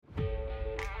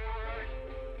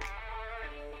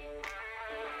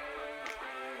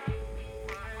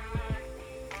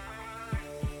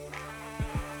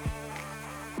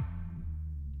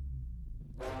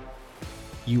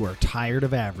You are tired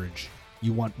of average.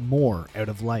 You want more out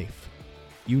of life.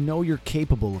 You know you're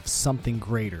capable of something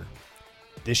greater.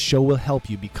 This show will help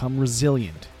you become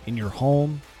resilient in your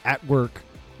home, at work,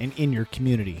 and in your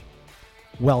community.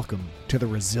 Welcome to the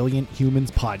Resilient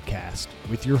Humans Podcast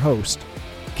with your host,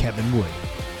 Kevin Wood.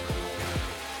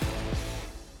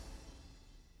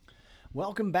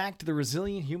 Welcome back to the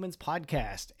Resilient Humans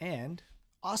Podcast, and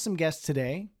awesome guest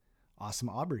today, awesome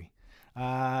Aubrey.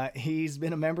 He's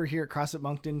been a member here at CrossFit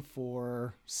Moncton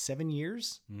for 7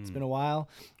 years. It's been a while.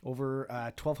 Over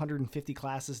 1,250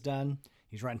 classes done.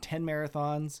 He's run 10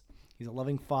 marathons. He's a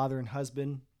loving father and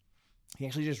husband. He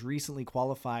actually just recently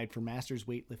qualified for Masters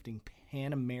Weightlifting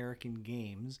Pan American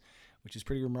Games, which is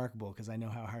pretty remarkable because I know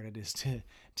how hard it is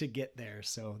to get there.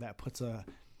 So that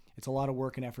it's a lot of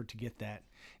work and effort to get that.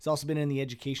 He's also been in the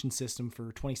education system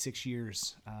for 26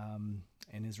 years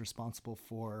and is responsible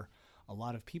for a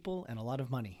lot of people and a lot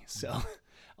of money. So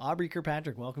Aubrey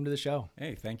Kirkpatrick, welcome to the show.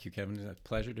 Hey, thank you, Kevin. It's a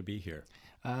pleasure to be here.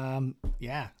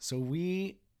 So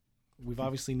we've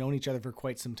obviously known each other for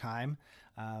quite some time.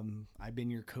 I've been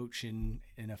your coach in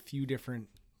a few different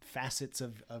facets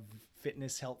of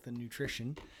fitness, health, and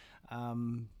nutrition.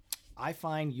 I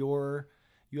find you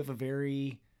have a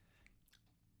very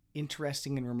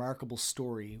interesting and remarkable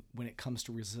story when it comes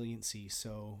to resiliency.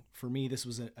 So for me, this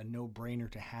was a no-brainer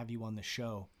to have you on the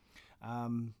show.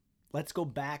 Let's go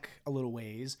back a little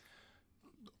ways,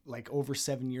 like over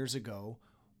 7 years ago.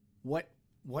 What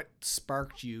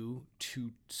sparked you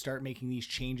to start making these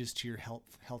changes to your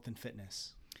health and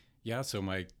fitness? Yeah, so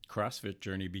my CrossFit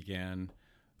journey began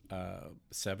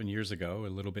 7 years ago, a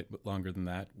little bit longer than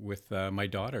that, with my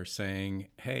daughter saying,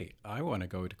 "Hey, I want to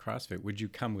go to CrossFit. Would you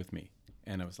come with me?"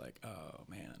 And I was like, oh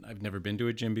man, I've never been to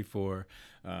a gym before.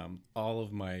 All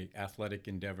of my athletic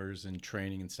endeavors and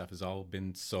training and stuff has all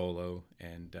been solo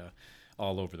and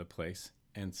all over the place.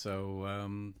 And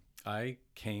so I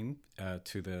came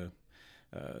to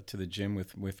the gym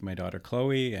with my daughter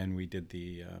Chloe, and we did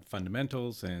the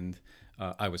fundamentals, and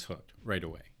I was hooked right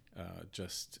away.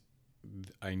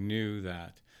 I knew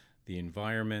that the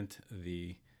environment,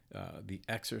 the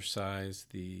exercise,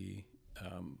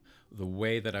 the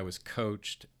way that I was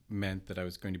coached meant that I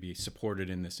was going to be supported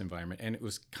in this environment. And it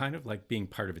was kind of like being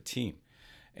part of a team.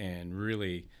 And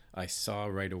really, I saw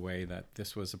right away that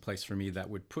this was a place for me that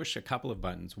would push a couple of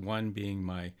buttons, one being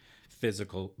my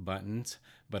physical buttons,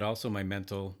 but also my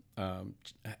mental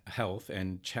health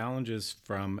and challenges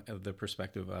from the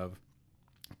perspective of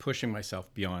pushing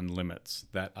myself beyond limits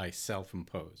that I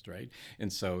self-imposed, right?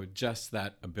 And so just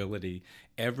that ability,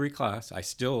 every class, I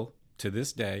still to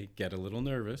this day get a little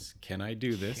nervous. Can I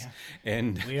do this? Yeah.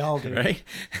 And we all do, right?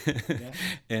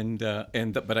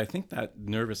 Yeah. But I think that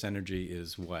nervous energy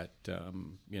is what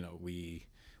we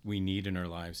need in our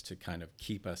lives to kind of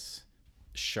keep us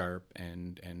sharp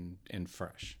and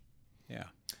fresh. Yeah.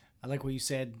 I like what you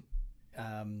said.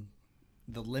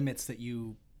 The limits that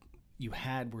you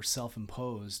had were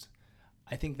self-imposed.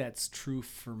 I think that's true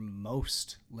for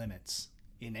most limits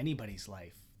in anybody's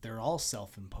life. They're all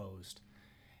self-imposed.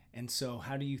 And so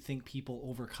how do you think people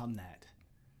overcome that?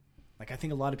 Like, I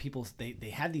think a lot of people, they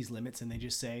have these limits and they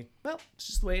just say, well, it's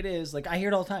just the way it is. Like, I hear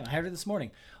it all the time. I heard it this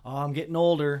morning. Oh, I'm getting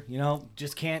older,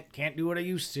 just can't do what I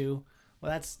used to. Well,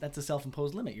 that's a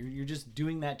self-imposed limit. You're just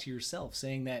doing that to yourself,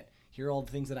 saying that here are all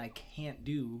the things that I can't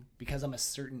do because I'm a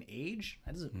certain age.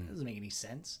 That doesn't make any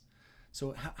sense.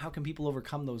 So how can people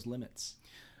overcome those limits?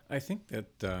 I think that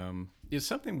it's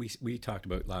something we talked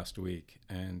about last week,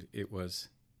 and it was,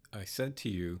 I said to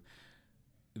you,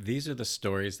 these are the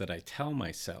stories that I tell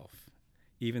myself.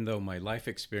 Even though my life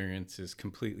experience is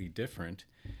completely different,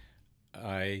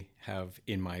 I have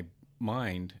in my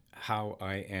mind how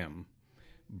I am,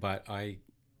 but I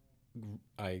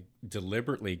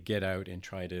deliberately get out and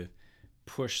try to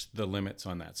push the limits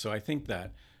on that. So I think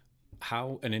that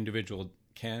how an individual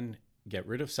can get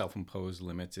rid of self-imposed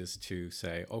limits is to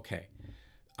say, okay,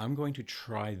 I'm going to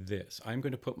try this. I'm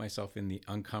going to put myself in the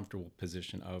uncomfortable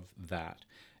position of that.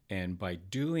 And by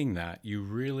doing that, you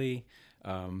really,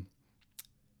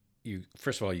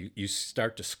 first of all, you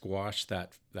start to squash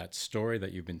that story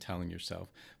that you've been telling yourself,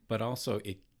 but also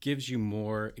it gives you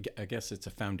more, I guess it's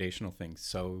a foundational thing.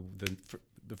 So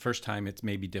the first time it's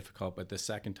maybe difficult, but the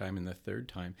second time and the third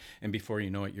time, and before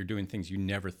you know it, you're doing things you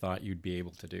never thought you'd be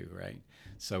able to do, right?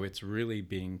 So it's really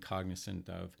being cognizant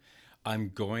of,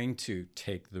 I'm going to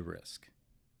take the risk.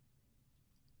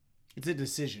 It's a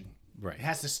decision. Right. It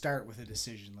has to start with a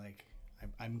decision, like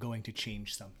I'm going to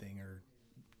change something or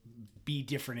be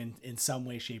different in some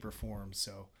way, shape, or form.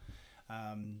 So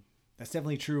that's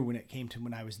definitely true when it came to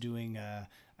when I was doing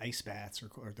ice baths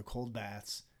or the cold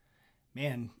baths.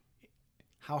 Man,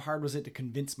 how hard was it to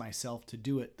convince myself to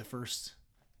do it the first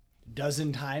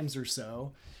dozen times or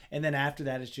so? And then after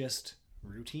that, it's just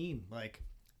routine. Like,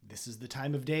 this is the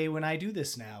time of day when I do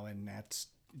this now, and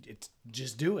it's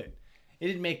just do it. It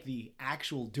didn't make the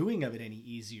actual doing of it any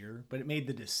easier, but it made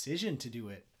the decision to do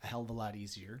it a hell of a lot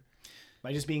easier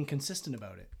by just being consistent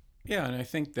about it. Yeah, and I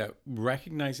think that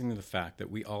recognizing the fact that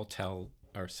we all tell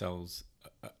ourselves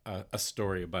a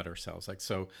story about ourselves. Like,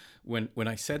 so when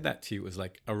I said that to you, it was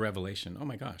like a revelation. Oh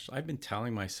my gosh, I've been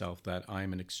telling myself that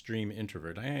I'm an extreme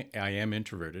introvert. I am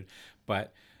introverted,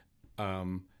 but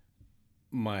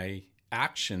my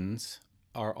actions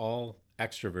are all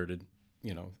extroverted.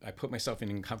 You know, I put myself in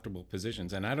uncomfortable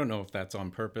positions, and I don't know if that's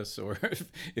on purpose or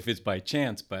if it's by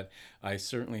chance, but I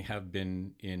certainly have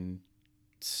been in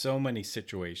so many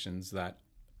situations that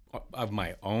of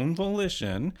my own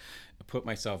volition put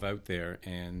myself out there.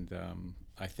 And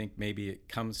I think maybe it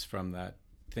comes from that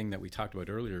thing that we talked about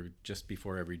earlier just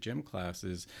before every gym class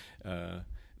is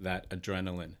that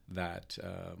adrenaline, that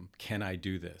can I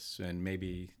do this? And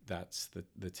maybe that's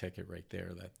the ticket right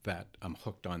there, that I'm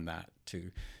hooked on that to,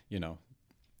 you know,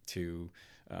 to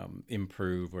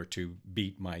improve or to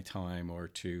beat my time or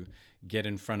to get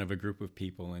in front of a group of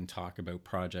people and talk about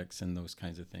projects and those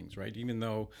kinds of things, right? Even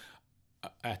though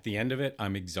at the end of it,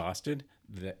 I'm exhausted,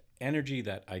 the energy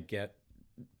that I get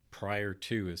prior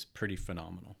to is pretty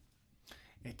phenomenal.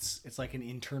 It's like an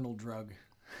internal drug.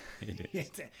 It is.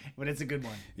 But it's a good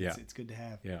one. Yeah. It's good to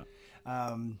have. Yeah.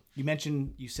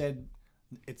 You said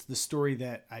it's the story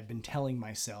that I've been telling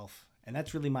myself, and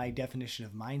that's really my definition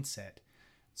of mindset.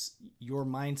 Your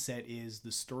mindset is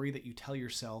the story that you tell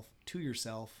yourself to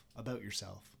yourself about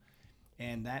yourself.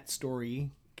 And that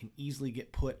story can easily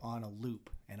get put on a loop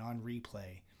and on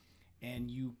replay. And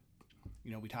you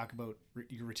know, we talk about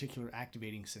your reticular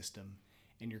activating system,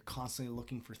 and you're constantly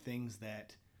looking for things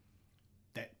that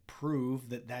prove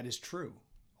that is true.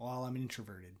 Well, I'm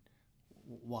introverted.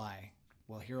 Why?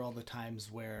 Well, here are all the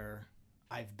times where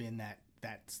I've been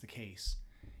that's the case.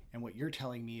 And what you're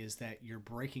telling me is that you're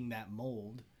breaking that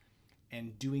mold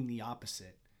and doing the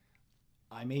opposite.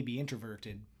 I may be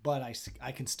introverted, but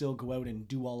I can still go out and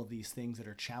do all of these things that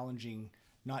are challenging,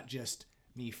 not just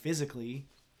me physically,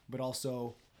 but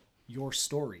also your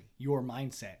story, your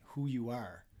mindset, who you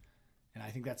are. And I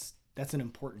think that's an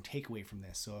important takeaway from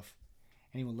this. So if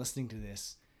anyone listening to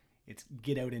this, it's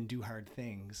get out and do hard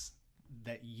things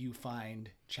that you find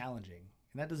challenging.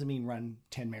 And that doesn't mean run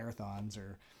 10 marathons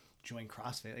or join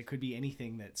CrossFit. It could be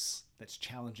anything that's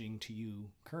challenging to you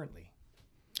currently.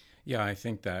 Yeah, I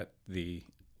think that the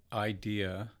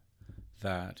idea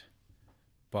that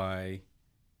by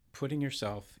putting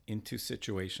yourself into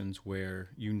situations where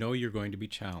you know you're going to be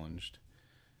challenged,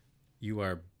 you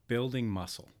are building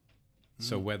muscle.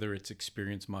 So whether it's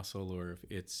experience muscle or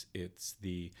if it's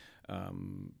the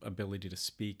ability to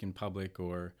speak in public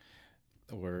or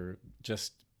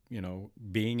just, you know,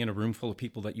 being in a room full of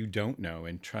people that you don't know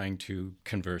and trying to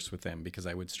converse with them, because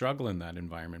I would struggle in that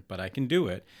environment, but I can do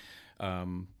it.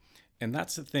 And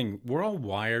that's the thing. We're all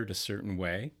wired a certain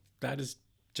way. That is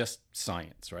just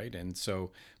science, right? And so,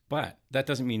 but that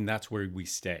doesn't mean that's where we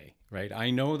stay, right?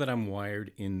 I know that I'm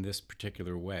wired in this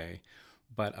particular way,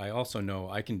 but I also know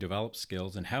I can develop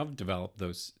skills and have developed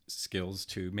those skills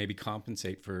to maybe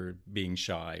compensate for being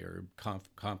shy or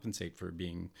compensate for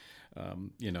being,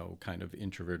 you know, kind of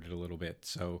introverted a little bit.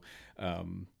 So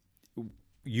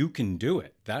you can do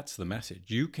it. That's the message.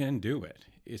 You can do it.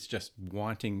 It's just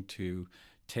wanting to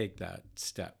take that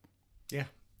step. Yeah.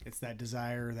 It's that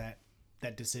desire,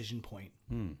 that decision point.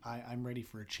 I'm ready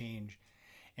for a change.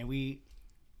 And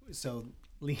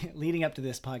leading up to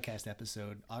this podcast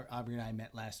episode, Aubrey and I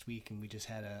met last week, and we just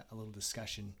had a little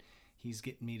discussion. He's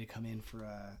getting me to come in for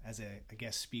as a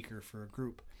guest speaker for a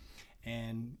group,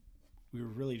 and we were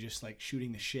really just like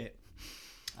shooting the shit.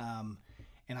 And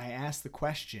I asked the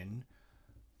question,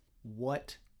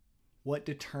 what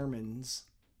determines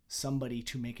somebody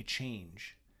to make a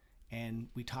change? And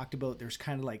we talked about there's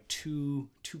kind of like two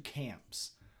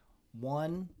camps.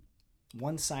 One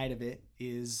side of it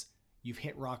is you've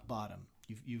hit rock bottom.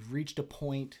 You've reached a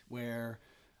point where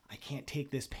I can't take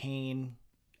this pain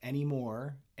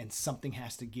anymore and something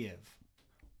has to give.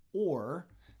 Or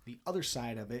the other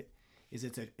side of it is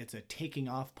it's a taking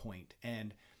off point,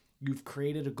 and you've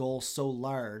created a goal so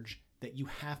large that you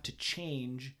have to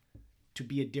change to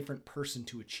be a different person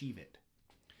to achieve it.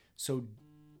 So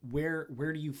where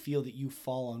do you feel that you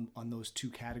fall on those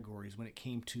two categories when it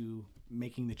came to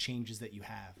making the changes that you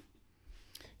have?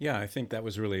 Yeah, I think that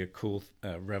was really a cool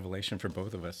revelation for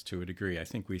both of us to a degree. I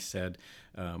think we said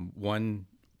one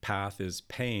path is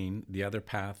pain, the other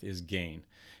path is gain.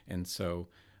 And so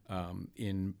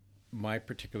in my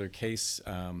particular case,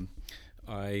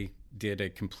 I did a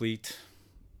complete,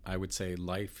 I would say,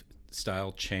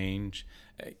 lifestyle change.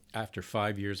 After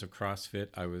 5 years of CrossFit,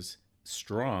 I was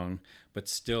strong, but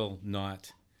still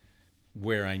not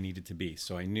where I needed to be.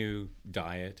 So I knew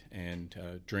diet and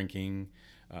drinking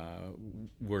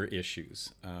were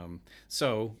issues.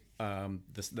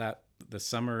 The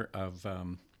summer of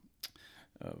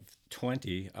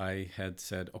 20, I had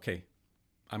said, okay,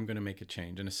 I'm going to make a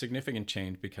change, and a significant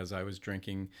change, because I was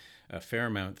drinking a fair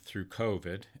amount through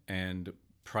COVID, and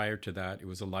prior to that, it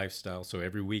was a lifestyle. So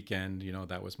every weekend,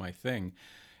 that was my thing,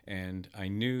 and I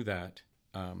knew that.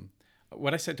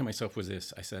 What I said to myself was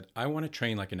this: I said, I want to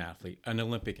train like an athlete, an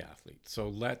Olympic athlete. So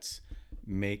let's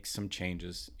make some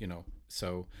changes.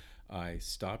 So I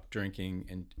stopped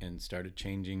drinking and started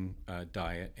changing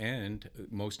diet, and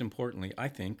most importantly, I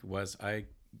think, was I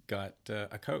got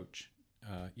a coach.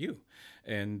 You.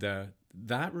 And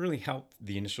that really helped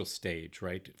the initial stage,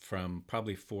 right? From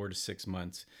probably 4 to 6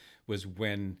 months was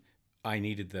when I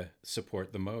needed the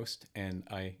support the most, and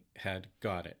I had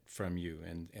got it from you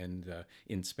and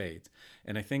in spades.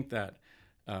 And I think that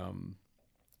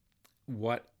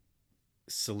what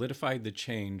solidified the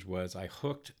change was I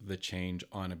hooked the change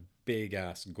on a big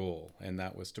ass goal, and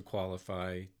that was to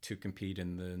qualify to compete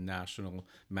in the National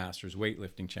Masters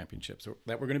Weightlifting Championships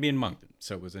that were going to be in Moncton.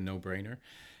 So it was a no-brainer.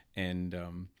 And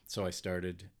so I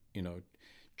started,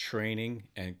 training,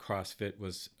 and CrossFit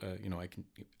was,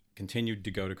 continued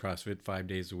to go to CrossFit 5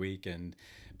 days a week.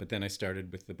 But then I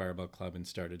started with the Barbell Club and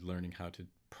started learning how to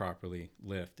properly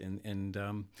lift. And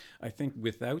I think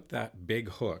without that big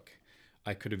hook,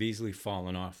 I could have easily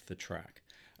fallen off the track.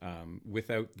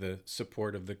 Without the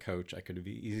support of the coach, I could have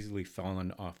easily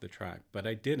fallen off the track, but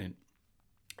I didn't.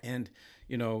 And,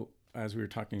 as we were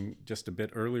talking just a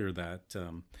bit earlier, that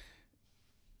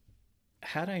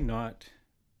had I not,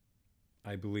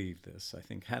 I believe this, I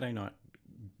think, had I not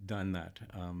done that,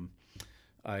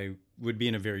 I would be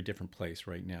in a very different place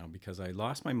right now, because I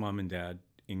lost my mom and dad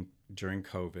during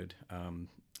COVID.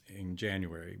 In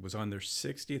January. It was on their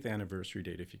 60th anniversary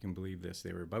date, if you can believe this.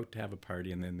 They were about to have a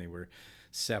party, and then they were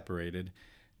separated.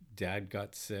 Dad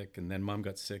got sick, and then Mom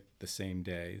got sick the same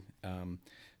day.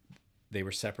 They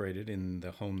were separated in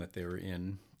the home that they were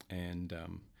in, and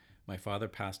my father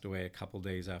passed away a couple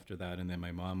days after that, and then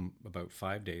my mom about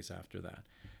 5 days after that.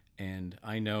 And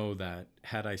I know that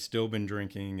had I still been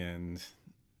drinking and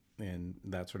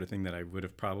that sort of thing, that I would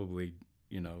have probably,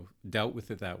 dealt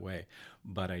with it that way.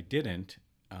 But I didn't.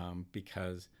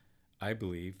 Because I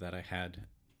believe that I had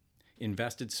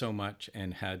invested so much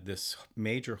and had this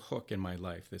major hook in my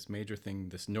life, this major thing,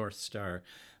 this North Star,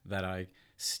 that I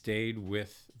stayed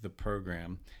with the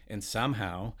program and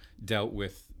somehow dealt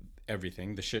with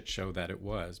everything, the shit show that it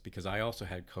was, because I also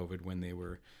had COVID when they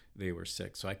were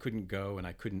sick. So I couldn't go, and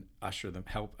I couldn't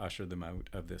help usher them out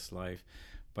of this life.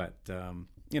 But,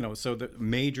 so the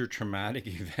major traumatic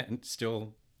event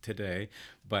still today,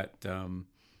 but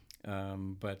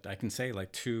I can say,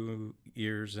 like, 2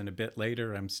 years and a bit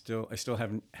later, I still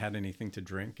haven't had anything to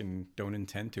drink and don't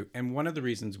intend to. And one of the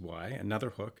reasons why, another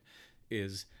hook,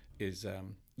 is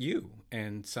you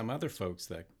and some other folks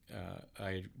that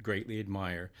I greatly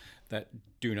admire that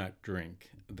do not drink,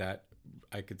 that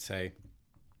I could say,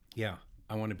 yeah,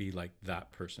 I want to be like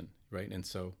that person, right? And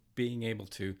so being able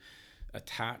to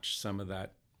attach some of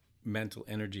that mental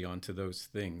energy onto those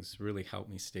things really helped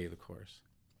me stay the course.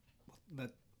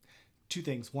 Two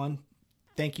things. One,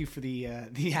 thank you for the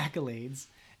accolades,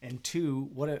 and two,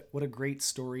 what a great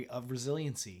story of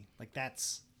resiliency. Like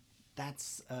that's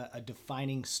a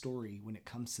defining story when it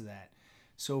comes to that.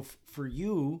 So for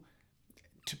you,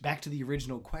 back to the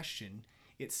original question,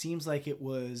 it seems like it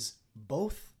was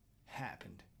both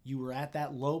happened. You were at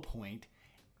that low point,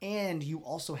 and you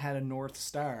also had a North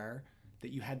Star,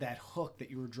 that you had that hook that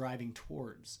you were driving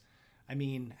towards. I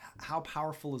mean, how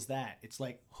powerful is that? It's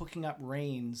like hooking up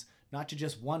reins, not to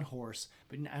just one horse,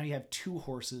 but now you have two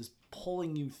horses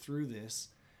pulling you through this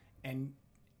and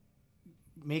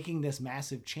making this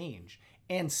massive change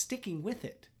and sticking with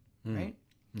it, right?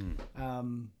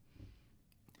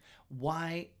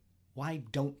 Why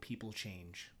don't people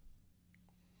change?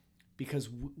 Because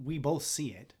we both see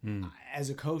it. As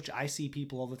a coach, I see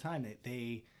people all the time that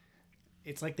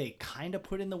it's like they kind of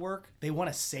put in the work. They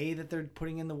want to say that they're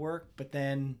putting in the work, but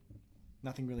then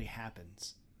nothing really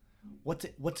happens. What's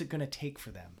it going to take for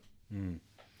them?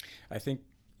 I think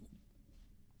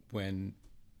when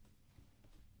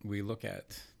we look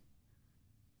at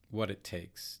what it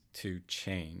takes to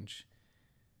change,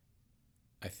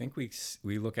 I think we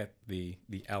look at the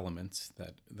elements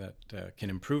that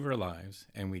can improve our lives,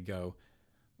 and we go,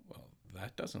 well,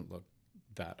 that doesn't look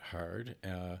that hard.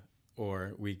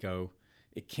 Or we go,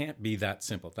 it can't be that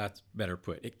simple. That's better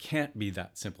put. It can't be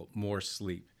that simple. More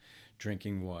sleep,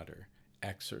 drinking water,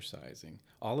 exercising,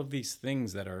 all of these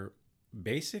things that are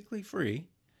basically free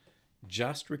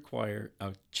just require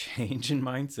a change in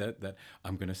mindset that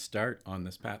I'm going to start on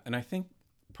this path. And I think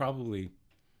probably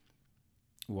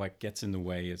what gets in the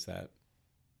way is that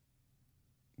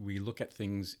we look at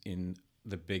things in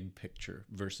the big picture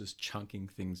versus chunking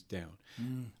things down.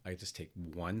 I just take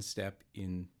one step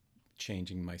in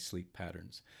changing my sleep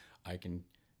patterns. I can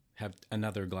have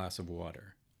another glass of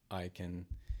water. I can,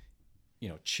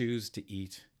 choose to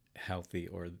eat healthy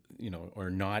or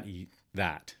not eat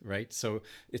that, right? So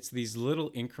it's these little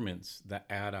increments that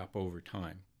add up over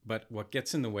time. But what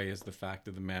gets in the way is the fact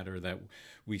of the matter that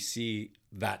we see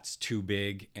that's too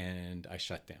big and I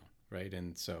shut down, right?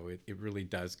 And so it really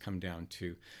does come down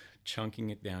to chunking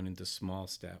it down into small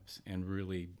steps and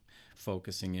really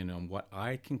focusing in on what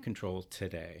I can control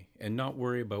today and not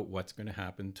worry about what's going to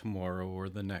happen tomorrow or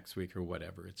the next week or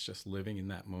whatever. It's just living in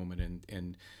that moment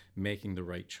and making the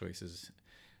right choices.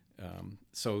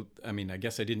 So, I mean, I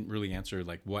guess I didn't really answer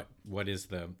like what is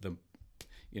the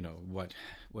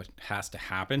what has to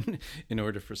happen in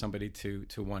order for somebody to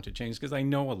want to change, because I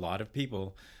know a lot of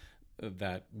people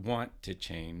that want to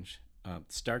change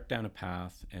start down a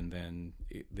path and then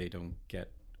they don't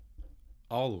get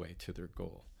all the way to their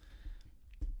goal.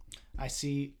 I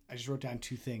just wrote down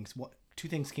two things. Two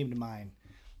things came to mind.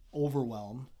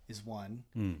 Overwhelm is one.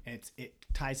 It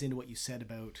ties into what you said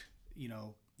about,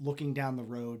 looking down the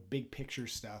road, big picture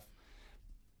stuff.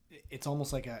 It's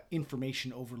almost like a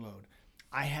information overload.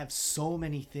 I have so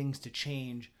many things to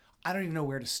change. I don't even know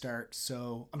where to start,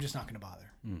 so I'm just not going to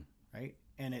bother. Right?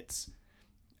 And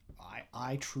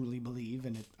I truly believe,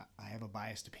 and I have a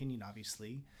biased opinion,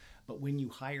 obviously, but when you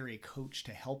hire a coach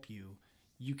to help you,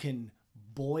 you can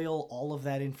boil all of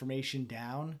that information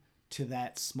down to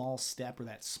that small step or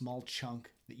that small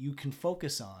chunk that you can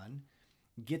focus on,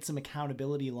 get some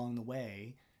accountability along the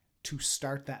way to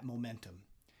start that momentum.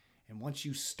 And once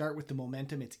you start with the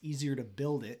momentum, it's easier to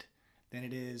build it than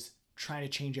it is trying to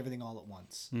change everything all at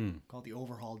once. Call it the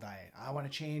overhaul diet. I want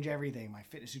to change everything, my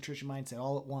fitness, nutrition, mindset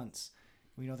all at once.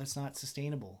 That's not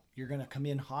sustainable. You're going to come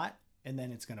in hot and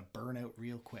then it's going to burn out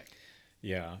real quick.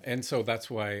 Yeah. And so that's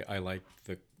why I like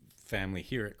the family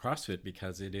here at CrossFit,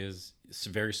 because it's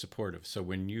very supportive. So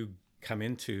when you come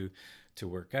into to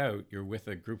work out, you're with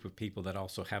a group of people that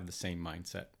also have the same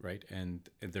mindset, right? And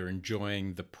they're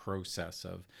enjoying the process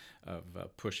of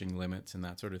pushing limits and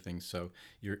that sort of thing. So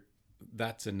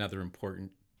that's another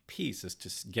important piece, is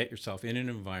to get yourself in an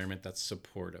environment that's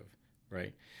supportive,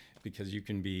 right? Because you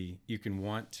can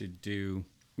want to do,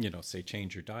 say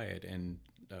change your diet. And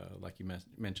like you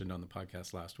mentioned on the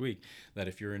podcast last week, that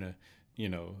if you're in a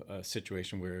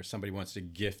situation where somebody wants to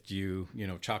gift you,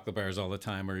 chocolate bars all the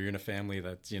time, or you're in a family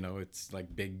that's, it's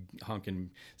like big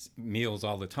honking meals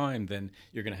all the time, then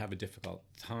you're going to have a difficult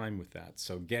time with that.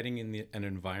 So getting in an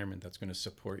environment that's going to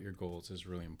support your goals is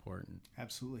really important.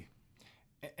 Absolutely.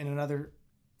 And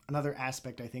another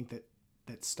aspect I think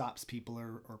that stops people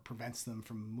or prevents them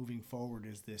from moving forward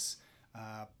is this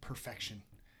perfection.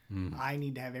 I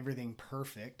need to have everything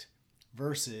perfect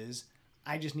versus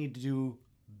I just need to do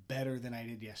better than I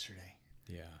did yesterday.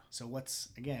 Yeah. So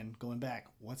going back,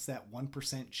 what's that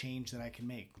 1% change that I can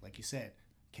make? Like you said,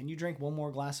 can you drink one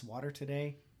more glass of water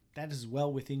today? That is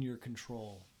well within your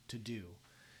control to do.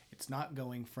 It's not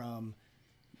going from,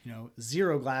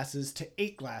 0 glasses to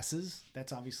 8 glasses.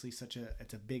 That's obviously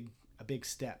it's a big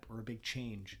step or a big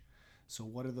change. So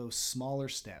what are those smaller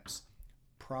steps?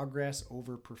 Progress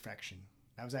over perfection.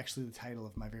 That was actually the title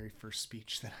of my very first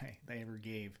speech that I ever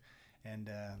gave.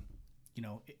 And,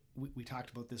 we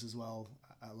talked about this as well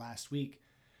last week.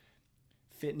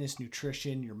 Fitness,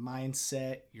 nutrition, your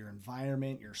mindset, your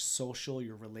environment, your social,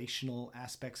 your relational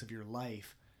aspects of your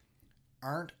life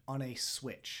aren't on a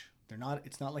switch.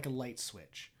 It's not like a light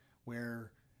switch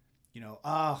where,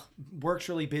 work's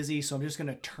really busy, so I'm just going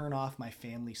to turn off my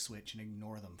family switch and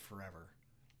ignore them forever.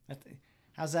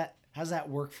 How's that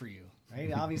work for you,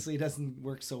 right? Obviously, it doesn't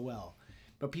work so well.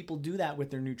 But people do that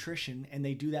with their nutrition, and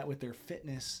they do that with their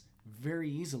fitness very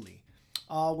easily.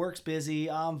 Oh, work's busy.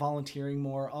 Oh, I'm volunteering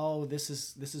more. Oh, this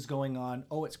is going on.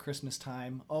 Oh, it's Christmas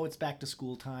time. Oh, it's back to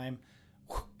school time.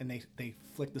 And they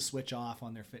flick the switch off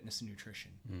on their fitness and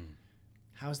nutrition.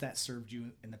 How's that served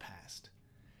you in the past?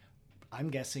 I'm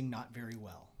guessing not very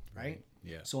well, right?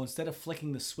 Yeah. So instead of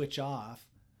flicking the switch off,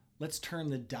 let's turn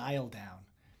the dial down.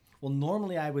 Well,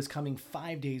 normally I was coming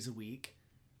 5 days a week,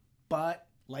 but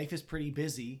life is pretty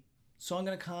busy, so I'm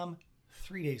going to come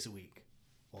 3 days a week.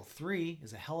 Well, 3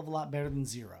 is a hell of a lot better than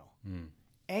 0.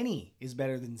 Any is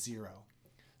better than 0.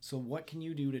 So what can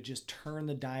you do to just turn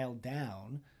the dial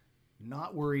down,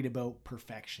 not worried about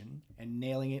perfection and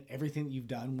nailing it, everything that you've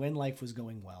done when life was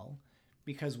going well?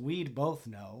 Because we both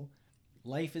know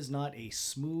life is not a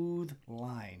smooth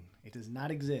line. It does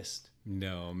not exist.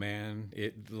 No, man.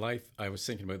 Life, I was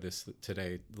thinking about this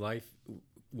today. Life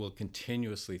will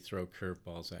continuously throw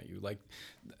curveballs at you. Like,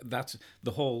 that's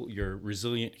the whole, you're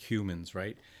resilient humans,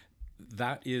 right?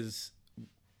 That is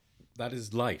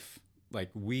life. Like,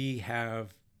 we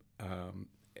have,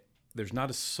 there's not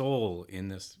a soul in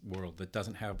this world that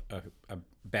doesn't have a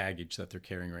baggage that they're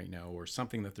carrying right now, or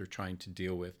something that they're trying to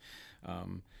deal with.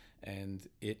 And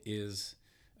it is,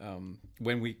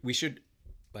 when we should,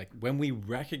 like, when we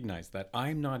recognize that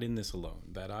I'm not in this alone,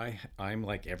 that I'm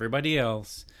like everybody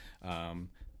else,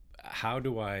 how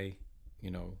do I,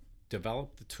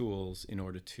 develop the tools in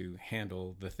order to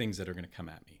handle the things that are going to come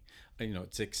at me?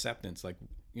 It's acceptance. Like,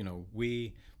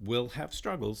 we will have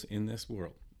struggles in this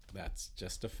world. That's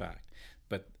just a fact.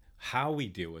 But how we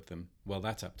deal with them, well,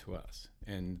 that's up to us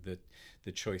and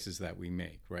the choices that we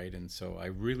make, right? And so I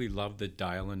really love the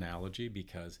dial analogy,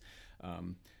 because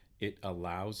it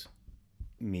allows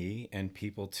me and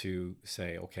people to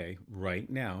say, okay, right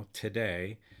now,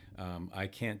 today, I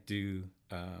can't do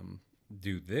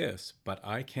this, but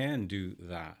I can do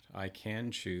that. I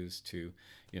can choose to,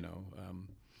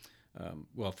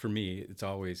 well, for me, it's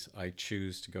always, I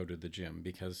choose to go to the gym,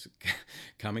 because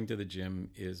coming to the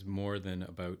gym is more than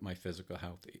about my physical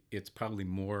health. It's probably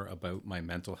more about my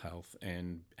mental health,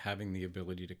 and having the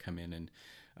ability to come in and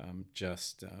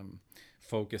just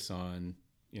focus on,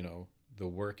 the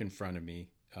work in front of me,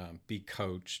 be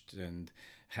coached, and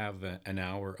have an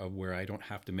hour of where I don't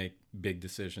have to make big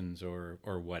decisions or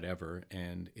whatever.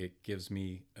 And it gives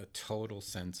me a total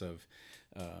sense of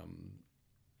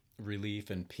relief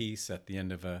and peace at the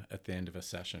end of a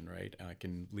session, right? I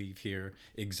can leave here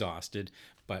exhausted,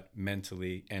 but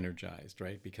mentally energized,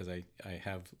 right? Because I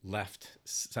have left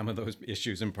some of those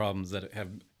issues and problems that have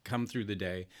come through the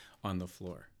day on the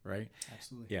floor, right?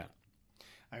 Absolutely. Yeah.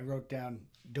 I wrote down,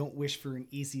 don't wish for an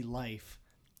easy life,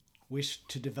 wish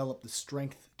to develop the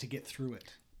strength to get through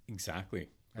it. Exactly,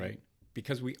 right?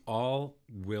 Because we all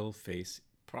will face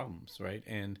problems, right?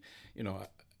 And,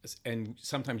 and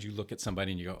sometimes you look at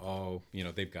somebody and you go, oh,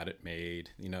 they've got it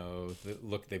made,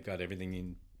 look, they've got everything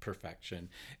in perfection.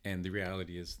 And the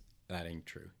reality is that ain't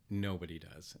true. Nobody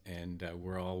does. And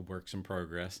we're all works in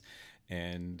progress.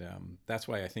 And that's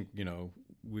why I think,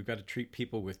 we've got to treat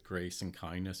people with grace and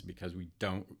kindness, because we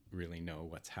don't really know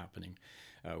what's happening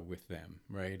with them,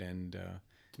 right? And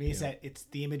to me, it's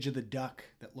the image of the duck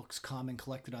that looks calm and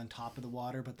collected on top of the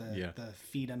water, but the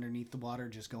feet underneath the water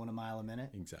just going a mile a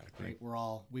minute. Exactly. Right? We're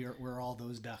all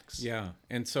those ducks. Yeah.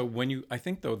 And so I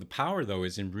think though, the power though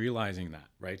is in realizing that,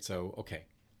 right? So, okay,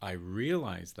 I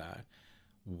realize that.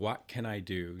 What can I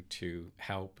do to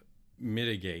help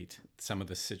mitigate some of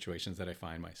the situations that I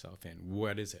find myself in?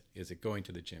 What is it? Is it going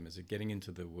to the gym? Is it getting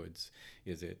into the woods?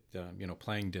 Is it,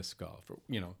 playing disc golf? Or,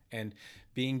 and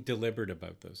being deliberate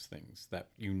about those things, that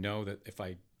that if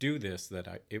I do this, that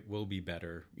it will be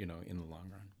better, in the long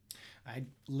run. I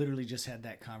literally just had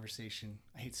that conversation.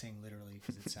 I hate saying literally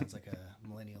because it sounds like a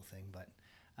millennial thing, but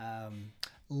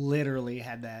literally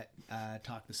had that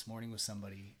talk this morning with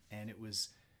somebody, and it was,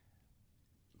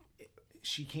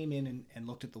 she came in and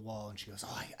looked at the wall, and she goes,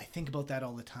 oh, I think about that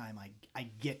all the time. I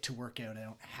get to work out. I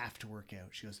don't have to work out.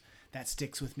 She goes, that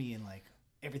sticks with me in like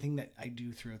everything that I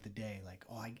do throughout the day. Like,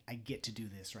 oh, I get to do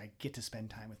this, or I get to spend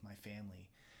time with my family.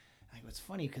 I go, it's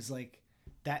funny because like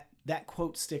that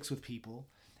quote sticks with people.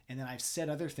 And then I've said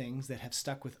other things that have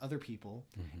stuck with other people.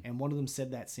 Mm-hmm. And one of them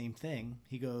said that same thing.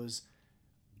 He goes,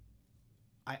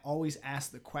 I always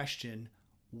ask the question,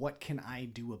 what can I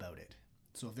do about it?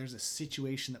 So if there's a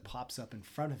situation that pops up in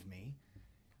front of me,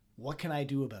 what can I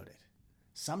do about it?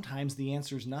 Sometimes the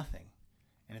answer is nothing.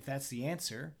 And if that's the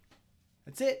answer,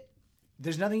 that's it.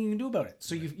 There's nothing you can do about it.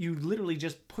 So right. you literally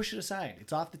just push it aside.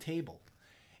 It's off the table.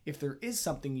 If there is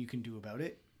something you can do about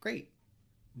it, great.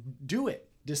 Do it.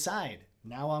 Decide.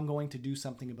 Now I'm going to do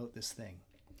something about this thing.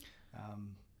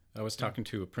 I was talking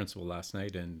to a principal last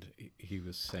night, and he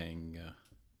was saying,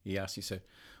 he said,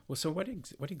 well, so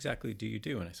what exactly do you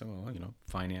do? And I said, well,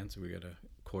 finance, we got a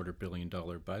 $250 million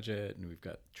budget, and we've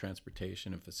got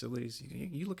transportation and facilities.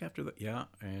 You look after that. Yeah.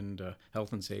 And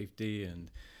health and safety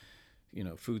and,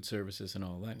 food services and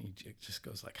all that. And he just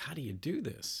goes like, how do you do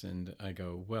this? And I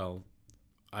go, well,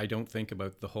 I don't think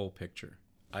about the whole picture.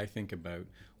 I think about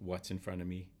what's in front of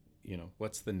me,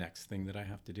 what's the next thing that I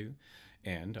have to do.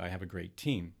 And I have a great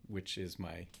team, which is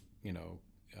my,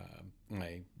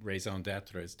 my raison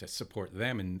d'etre is to support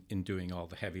them in doing all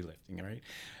the heavy lifting, right?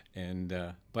 And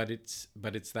but it's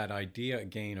that idea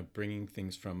again of bringing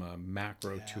things from a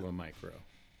macro to a micro,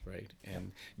 right?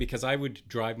 And because I would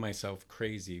drive myself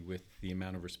crazy with the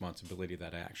amount of responsibility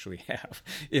that I actually have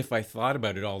if I thought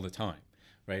about it all the time,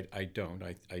 right? I don't.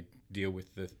 I deal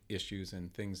with the issues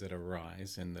and things that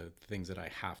arise and the things that I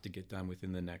have to get done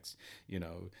within the next,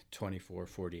 24,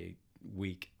 48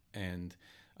 week, and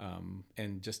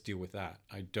just deal with that.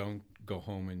 I don't go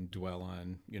home and dwell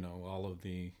on, all of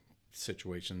the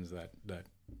situations that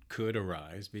could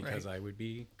arise, because I would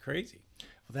be crazy.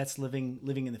 Well, that's living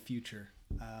in the future.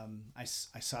 I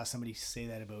saw somebody say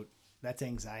that about, that's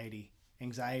anxiety.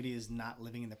 Anxiety is not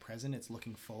living in the present. It's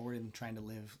looking forward and trying to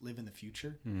live in the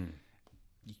future.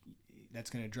 That's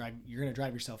going to you're going to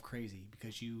drive yourself crazy,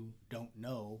 because you don't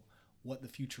know what the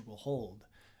future will hold.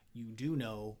 You do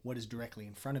know what is directly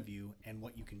in front of you and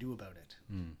what you can do about it.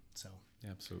 So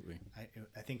absolutely.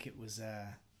 I think it was,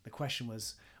 the question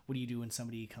was, what do you do when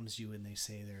somebody comes to you and they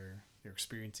say they're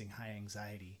experiencing high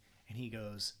anxiety, and he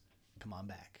goes, come on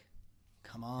back.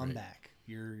 Back.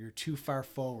 You're too far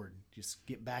forward. Just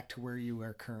get back to where you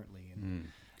are currently. And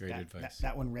great advice.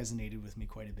 That one resonated with me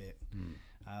quite a bit.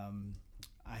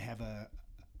 I have a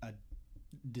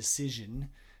decision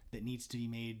that needs to be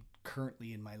made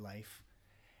currently in my life,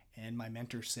 and my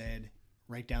mentor said,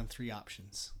 write down 3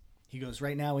 options. He goes,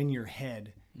 right now in your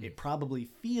head, it probably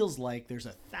feels like there's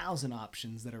 1,000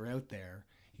 options that are out there.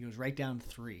 He goes, write down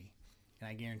 3. And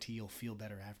I guarantee you'll feel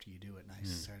better after you do it. And I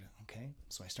started, okay.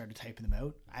 So I started typing them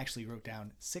out. I actually wrote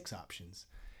down 6 options.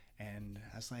 And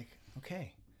I was like,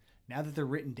 okay, now that they're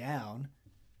written down,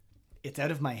 it's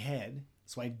out of my head.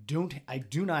 So I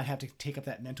do not have to take up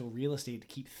that mental real estate to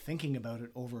keep thinking about it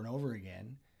over and over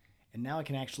again. And now I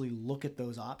can actually look at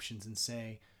those options and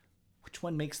say, which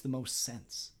one makes the most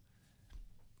sense?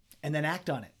 And then act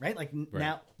on it, right? Like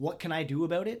now, what can I do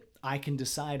about it? I can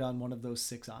decide on one of those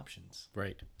 6 options.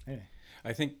 Right. Anyway.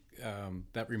 I think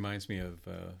that reminds me of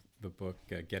the book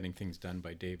Getting Things Done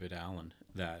by David Allen,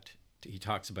 that he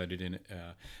talks about it in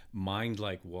mind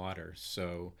like water.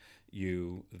 So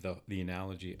the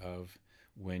analogy of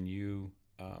when you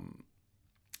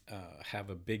have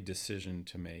a big decision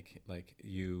to make, like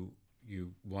you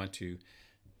want to,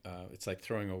 it's like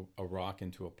throwing a rock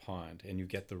into a pond and you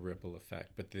get the ripple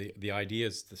effect. But the idea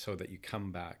is so that you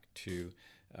come back to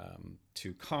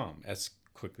calm as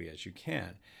quickly as you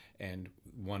can. And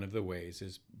one of the ways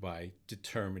is by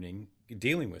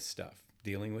dealing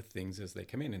with things as they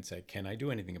come in, and say, can I do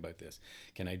anything about this?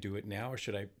 Can I do it now, or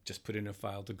should I just put in a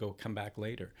file to come back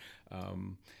later?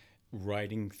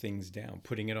 Writing things down,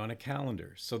 putting it on a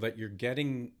calendar, so that you're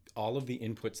getting all of the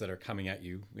inputs that are coming at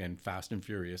you, and fast and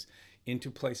furious,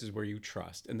 into places where you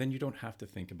trust. And then you don't have to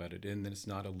think about it. And then it's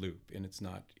not a loop. And it's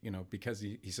not, because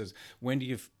he says, when do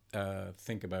you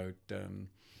think about,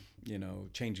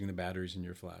 changing the batteries in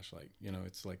your flashlight?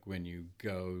 It's like when you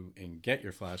go and get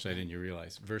your flashlight and you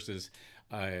realize, versus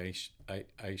I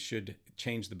should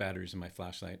change the batteries in my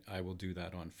flashlight. I will do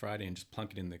that on Friday, and just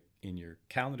plunk it in your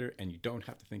calendar, and you don't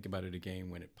have to think about it again.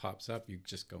 When it pops up, you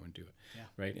just go and do it. Yeah.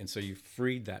 Right. And so you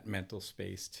freed that mental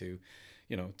space to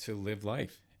live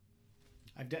life.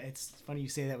 It's funny you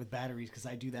say that with batteries, because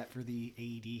I do that for the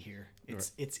AED here.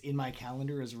 It's in my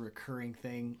calendar as a recurring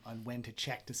thing on when to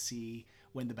check to see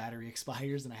when the battery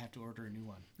expires, and I have to order a new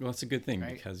one. Well, it's a good thing,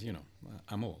 right? Because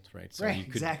I'm old, right? So you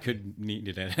exactly. could need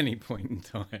it at any point in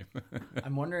time.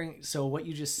 I'm wondering. So what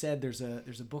you just said, there's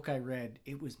a book I read.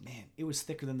 It was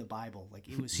thicker than the Bible. Like,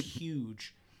 it was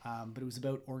huge, but it was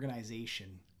about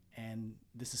organization, and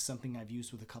this is something I've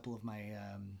used with a couple of my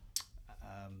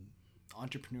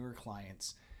entrepreneur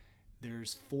clients.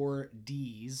 There's 4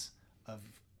 D's of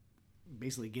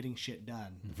basically getting shit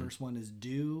done. The first one is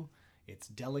do. It's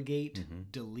delegate,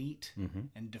 delete,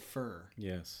 and defer.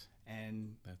 Yes.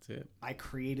 And that's it. I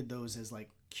created those as like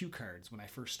cue cards when I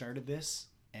first started this,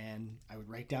 and I would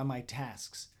write down my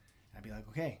tasks. I'd be like,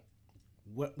 okay,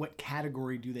 what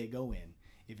category do they go in?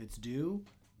 If it's do,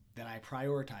 then I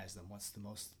prioritize them. What's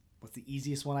the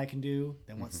easiest one I can do?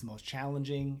 Then what's the most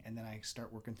challenging? And then I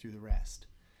start working through the rest.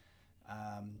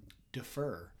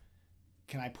 Defer.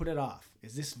 Can I put it off?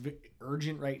 Is this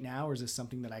urgent right now, or is this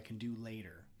something that I can do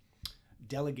later?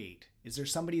 Delegate. Is there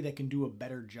somebody that can do a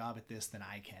better job at this than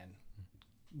I can?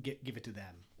 Give it to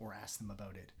them, or ask them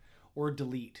about it. Or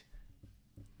delete.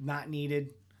 Not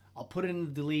needed. I'll put it in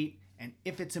the delete, and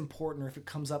if it's important or if it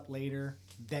comes up later,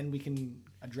 then we can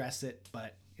address it.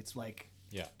 But it's like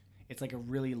it's like a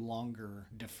really longer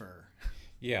defer.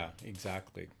 Yeah,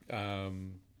 exactly.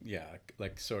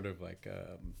 Like sort of like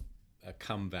a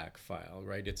comeback file,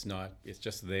 right? It's not. It's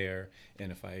just there,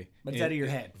 and if I but it's out of your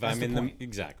head. If I'm in the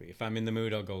exactly, if I'm in the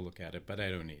mood, I'll go look at it, but I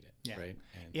don't need it, Yeah. right?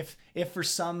 And if for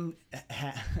some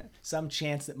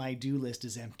chance that my do list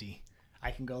is empty, I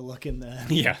can go look in the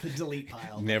delete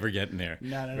pile. Never getting there.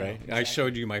 No. Right? Exactly. I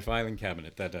showed you my filing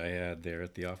cabinet that I had there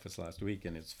at the office last week,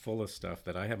 and it's full of stuff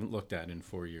that I haven't looked at in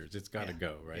 4 years. It's got to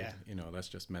go, right? Yeah. You know, that's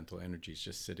just mental energy. It's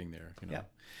just sitting there, you know. Yeah.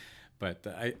 But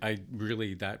I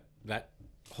really, that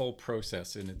whole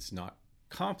process, and it's not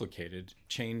complicated,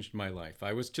 changed my life.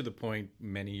 I was to the point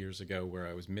many years ago where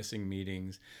I was missing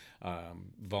meetings,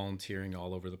 volunteering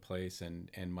all over the place,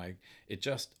 and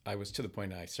I was to the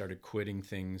point I started quitting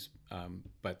things.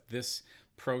 But this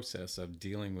process of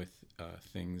dealing with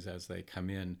things as they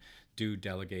come in, do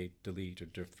delegate, delete, or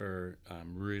defer,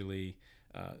 really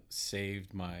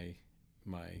saved my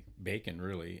bacon,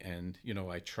 really. And you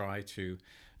know, I try to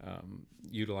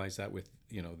utilize that with,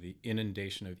 you know, the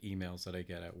inundation of emails that I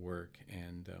get at work,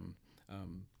 and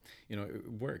you know,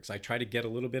 it works. I try to get a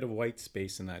little bit of white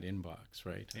space in that inbox,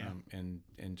 right? Yeah. And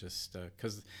just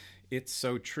because it's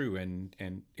so true,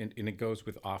 and it goes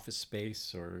with office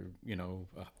space, or you know,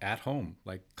 at home,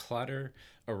 like clutter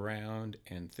around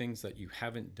and things that you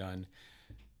haven't done.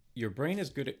 Your brain is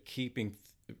good at keeping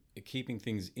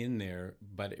things in there,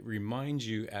 but it reminds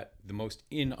you at the most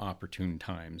inopportune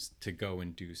times to go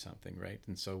and do something, right?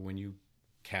 And so when you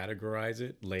categorize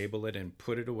it, label it, and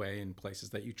put it away in places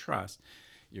that you trust,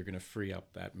 you're going to free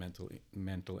up that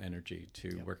mental energy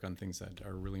to work on things that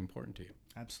are really important to you.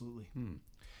 Absolutely.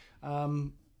 A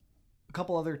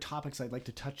couple other topics I'd like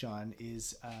to touch on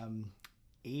is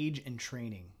age and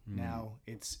training. Now,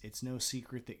 it's no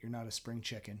secret that you're not a spring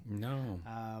chicken. No,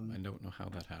 I don't know how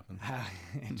that happened.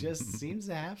 It just seems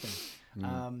to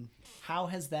happen. How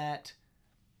has that,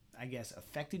 I guess,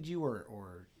 affected you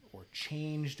or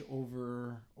changed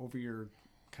over your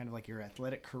kind of like your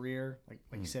athletic career? Like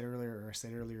you said earlier, or I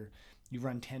said earlier, you've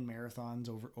run 10 marathons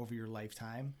over your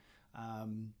lifetime.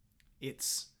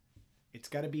 It's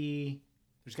got to be,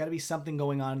 there's got to be something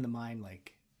going on in the mind.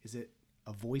 Like, is it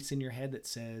a voice in your head that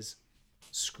says,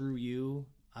 screw you,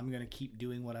 I'm going to keep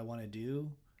doing what I want to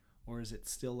do? Or is it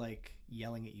still like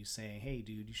yelling at you saying, hey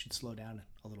dude, you should slow down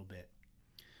a little bit?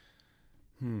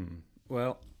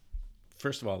 Well,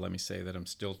 first of all, let me say that I'm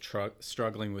still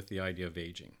struggling with the idea of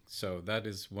aging. So that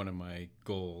is one of my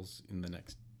goals in the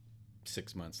next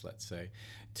 6 months, let's say,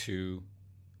 to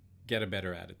get a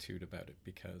better attitude about it,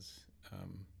 because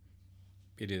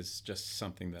it is just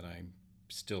something that I'm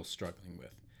still struggling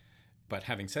with. But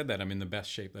having said that, I'm in the best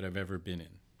shape that I've ever been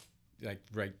in.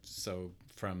 So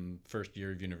from first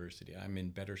year of university, I'm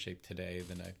in better shape today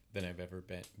than I've ever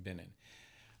been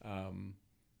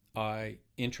in.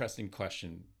 Interesting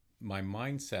question. My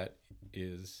mindset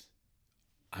is,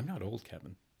 I'm not old,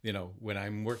 Kevin. You know, when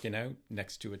I'm working out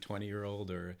next to a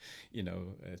 20-year-old or, you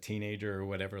know, a teenager or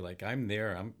whatever, like I'm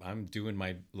there, I'm doing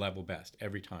my level best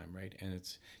every time, right? And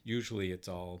it's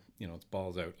all, you know, it's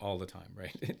balls out all the time,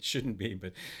 right? It shouldn't be,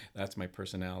 but that's my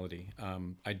personality.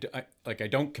 I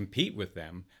don't compete with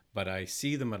them, but I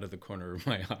see them out of the corner of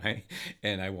my eye,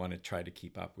 and I want to try to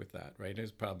keep up with that, right?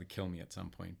 It'll probably kill me at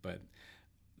some point, but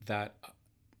that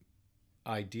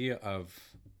idea of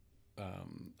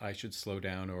I should slow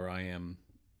down, or I am,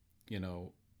 you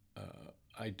know,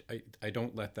 I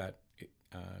don't let that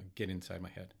get inside my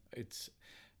head.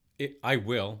 I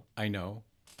will, I know,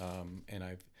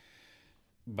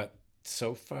 but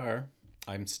so far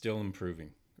I'm still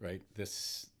improving, right?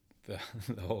 The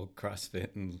whole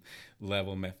CrossFit and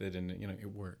level method, and you know,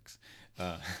 it works.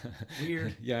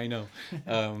 Weird. Yeah, I know.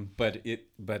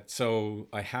 But so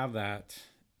I have that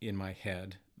in my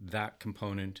head. That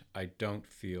component, I don't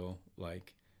feel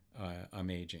like I'm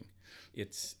aging.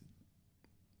 It's,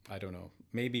 I don't know,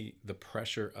 maybe the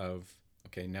pressure of,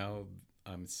 okay, now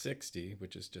I'm 60,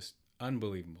 which is just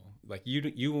unbelievable. Like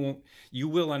you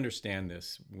will understand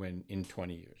this when in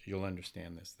 20 years, you'll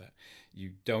understand this, that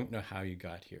you don't know how you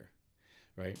got here,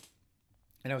 right?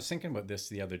 And I was thinking about this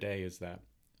the other day, is that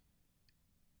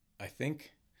I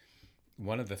think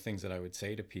one of the things that I would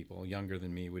say to people younger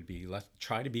than me would be,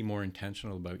 try to be more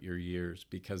intentional about your years,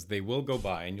 because they will go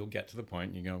by and you'll get to the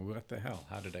point and you go, what the hell?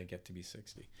 How did I get to be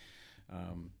 60?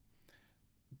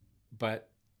 But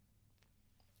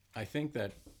I think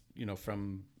that, you know,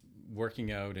 from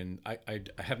working out, and I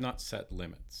have not set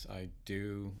limits. I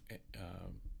do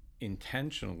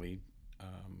intentionally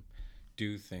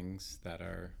do things that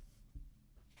are,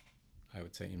 I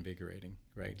would say, invigorating,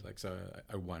 right? Like, so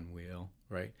a one wheel,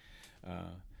 right?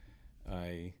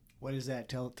 What is that?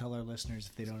 Tell our listeners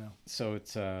if they don't know. So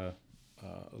it's a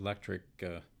electric,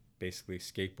 basically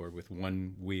skateboard with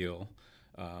one wheel,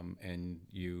 and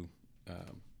you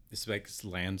it's like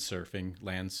land surfing,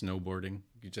 land snowboarding.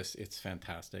 It's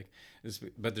fantastic.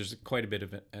 But there's quite a bit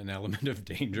of an element of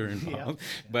danger involved.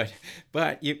 Yeah.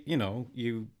 But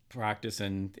you practice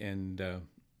and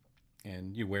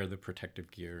you wear the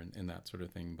protective gear and that sort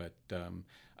of thing. But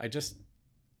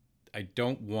I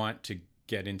don't want to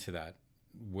get into that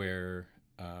where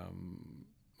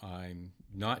I'm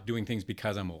not doing things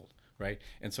because I'm old, right?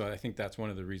 And so I think that's one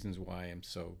of the reasons why I'm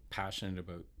so passionate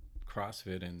about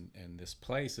CrossFit and this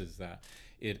place, is that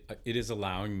it is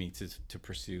allowing me to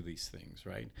pursue these things,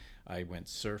 right? I went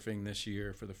surfing this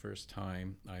year for the first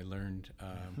time. I learned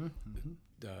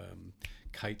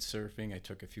kite surfing. I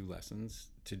took a few lessons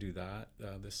to do that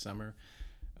this summer,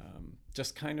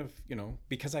 just kind of,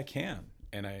 because I can.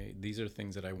 And these are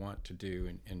things that I want to do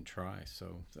and try.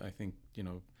 So I think,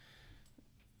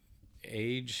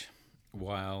 age,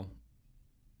 while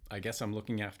I guess I'm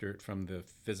looking after it from the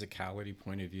physicality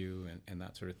point of view and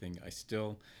that sort of thing, I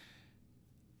still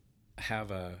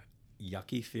have a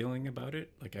yucky feeling about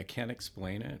it. Like, I can't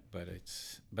explain it,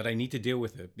 but I need to deal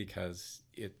with it, because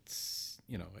it's,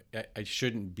 I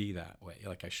shouldn't be that way.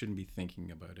 Like, I shouldn't be thinking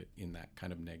about it in that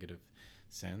kind of negative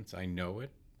sense. I know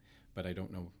it, but I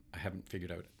don't know. I haven't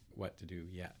figured out what to do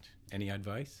yet. Any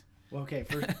advice? Well, okay,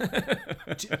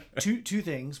 first, two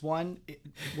things. One,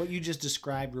 what you just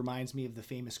described reminds me of the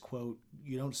famous quote: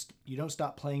 "You don't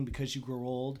stop playing because you grow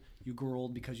old. You grow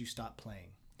old because you stop playing."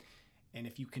 And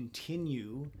if you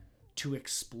continue to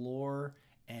explore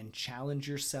and challenge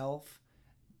yourself,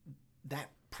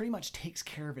 that pretty much takes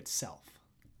care of itself.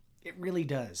 It really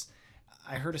does.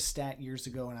 I heard a stat years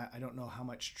ago, and I don't know how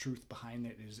much truth behind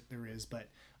it there is, but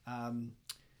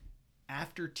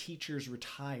after teachers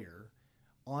retire,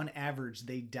 on average,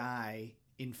 they die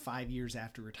in 5 years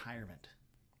after retirement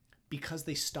because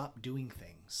they stop doing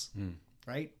things,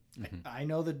 right? Mm-hmm. I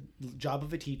know the job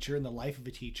of a teacher and the life of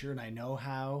a teacher, and I know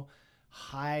how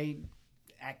high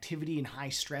activity and high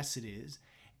stress it is.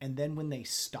 And then when they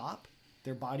stop,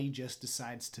 their body just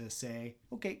decides to say,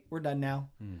 okay, we're done now.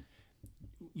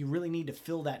 You really need to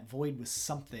fill that void with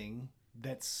something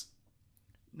that's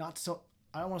not so,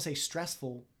 I don't want to say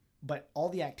stressful, but all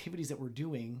the activities that we're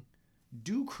doing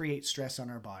do create stress on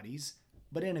our bodies,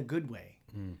 but in a good way.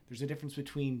 There's a difference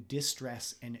between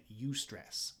distress and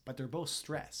eustress, but they're both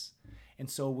stress. And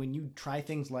so when you try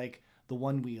things like the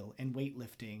one wheel and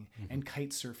weightlifting and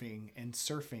kite surfing and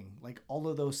surfing, like all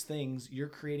of those things, you're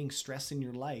creating stress in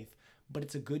your life, but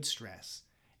it's a good stress.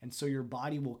 And so your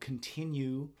body will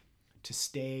continue to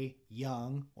stay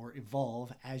young or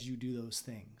evolve as you do those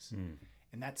things.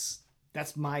 And that's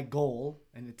my goal,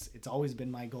 and it's always been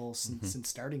my goal since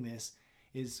starting this,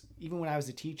 is even when I was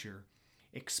a teacher,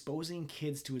 exposing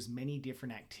kids to as many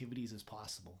different activities as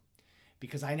possible,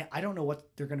 because I don't know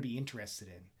what they're going to be interested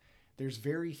in. There's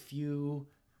very few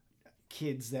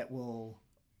kids that will,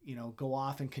 go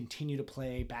off and continue to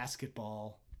play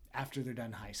basketball after they're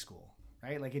done high school,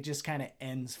 right? Like, it just kind of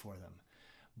ends for them.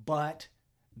 But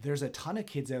there's a ton of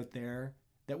kids out there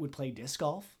that would play disc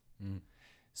golf.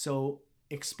 So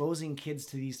exposing kids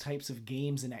to these types of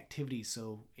games and activities.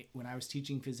 So when I was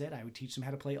teaching phys ed, I would teach them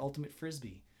how to play ultimate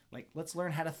frisbee. Like, let's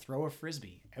learn how to throw a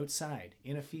frisbee outside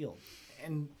in a field.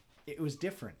 And it was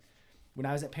different. When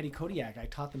I was at Petty-Kodiak, I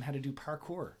taught them how to do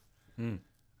parkour.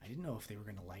 I didn't know if they were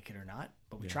going to like it or not,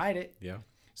 but we tried it. Yeah.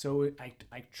 So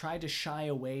I tried to shy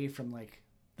away from like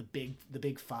the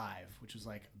big five, which was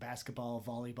like basketball,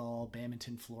 volleyball,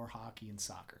 badminton, floor hockey, and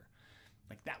soccer.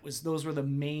 Like, those were the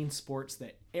main sports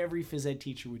that every phys ed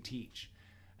teacher would teach.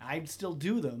 I'd still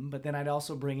do them, but then I'd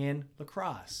also bring in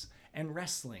lacrosse and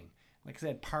wrestling. Like I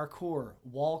said, parkour,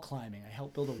 wall climbing. I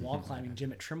helped build a wall climbing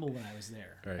gym at Trimble when I was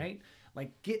there, right?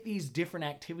 Like, get these different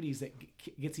activities that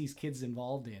gets these kids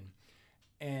involved in.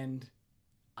 And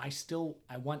I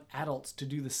want adults to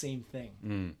do the same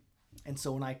thing. And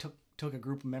so when I took a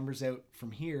group of members out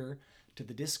from here to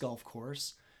the disc golf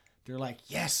course, they're like,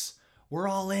 yes, we're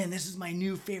all in. This is my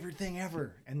new favorite thing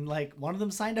ever. And like, one of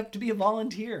them signed up to be a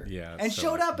volunteer and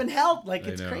showed up and helped. Like,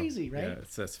 it's crazy, right? Yeah,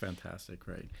 that's fantastic,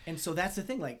 right? And so that's the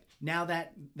thing. Like, now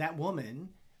that woman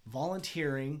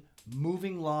volunteering,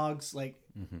 moving logs, like,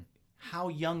 how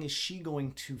young is she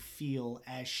going to feel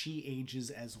as she ages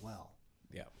as well?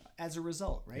 Yeah. As a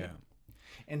result, right? Yeah.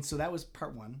 And so that was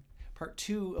part one. Part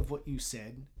two of what you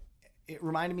said, it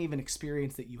reminded me of an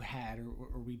experience that you had,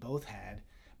 or we both had.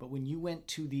 But when you went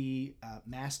to the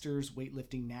Masters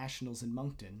Weightlifting Nationals in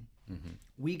Moncton,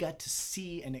 we got to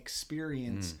see and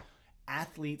experience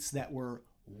athletes that were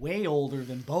way older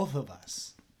than both of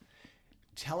us.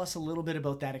 Tell us a little bit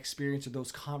about that experience or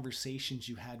those conversations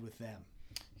you had with them.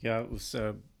 Yeah, it was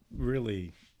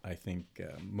really, I think,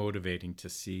 motivating to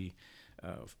see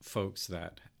folks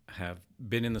that have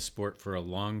been in the sport for a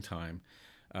long time,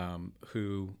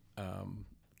 who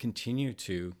continue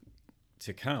to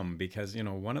come, because, you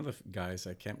know, one of the guys,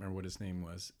 I can't remember what his name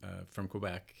was, from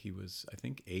Quebec, he was, I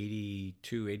think,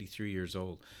 82, 83 years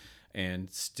old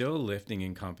and still lifting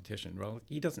in competition. Well,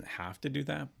 he doesn't have to do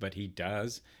that, but he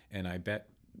does. And I bet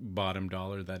bottom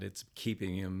dollar that it's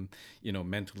keeping him, you know,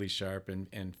 mentally sharp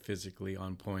and physically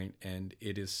on point. And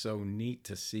it is so neat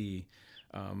to see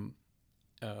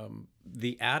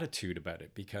the attitude about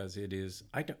it, because it is,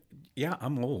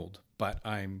 I'm old, but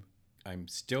I'm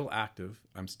still active.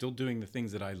 I'm still doing the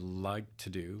things that I like to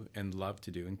do and love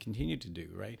to do and continue to do,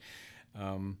 right?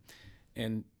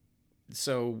 And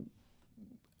so,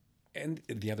 and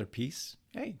the other piece,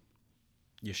 hey,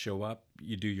 you show up,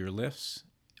 you do your lifts.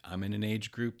 I'm in an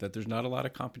age group that there's not a lot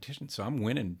of competition, so I'm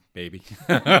winning, baby.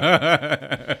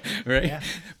 Right? Yeah.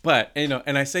 But, you know,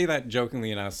 and I say that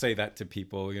jokingly, and I'll say that to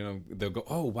people, you know, they'll go,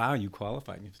 oh, wow, you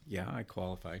qualified. Yeah, I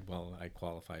qualified. Well, I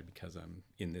qualified because I'm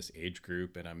in this age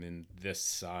group and I'm in this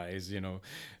size, you know,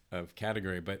 of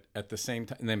category. But at the same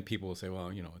time, and then people will say,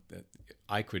 well, you know,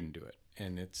 I couldn't do it.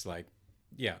 And it's like,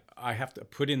 yeah, I have to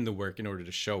put in the work in order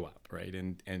to show up, right,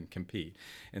 and compete.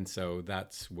 And so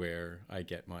that's where I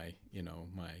get my, you know,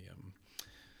 my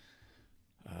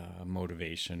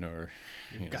motivation, or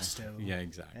gusto. Yeah,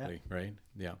 exactly, yeah. Right,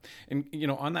 yeah. And, you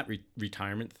know, on that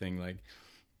retirement thing, like,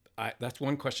 that's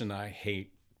one question that I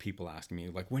hate people asking me,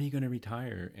 like, when are you going to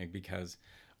retire? And because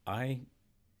I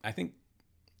think,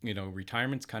 you know,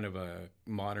 retirement's kind of a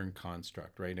modern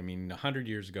construct, right? I mean, 100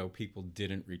 years ago, people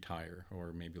didn't retire,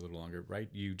 or maybe a little longer, right?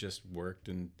 You just worked,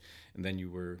 and then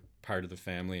you were part of the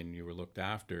family and you were looked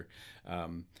after.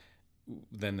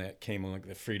 Then that came like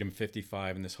the Freedom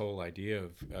 55 and this whole idea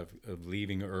of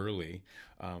leaving early.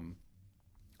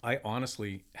 I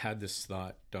honestly had this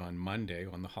thought on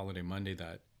the holiday Monday,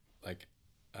 that, like,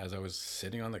 as I was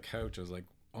sitting on the couch, I was like,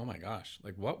 oh my gosh,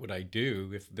 like, what would I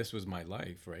do if this was my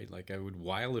life, right? Like, I would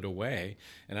while it away,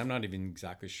 and I'm not even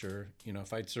exactly sure, you know,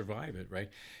 if I'd survive it, right?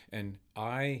 And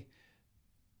I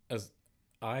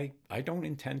don't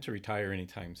intend to retire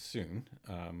anytime soon.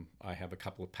 I have a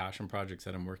couple of passion projects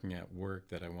that I'm working at work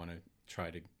that I want to try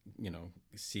to, you know,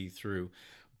 see through,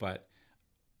 but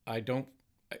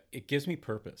it gives me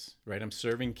purpose, right? I'm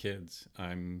serving kids.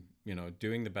 I'm, you know,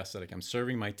 doing the best that I can. I'm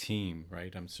serving my team,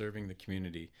 right? I'm serving the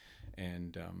community.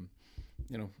 And,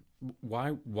 you know,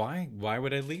 why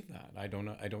would I leave that? I don't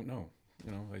know.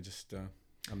 You know,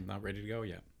 I'm not ready to go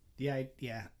yet.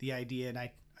 The idea, and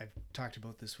I've talked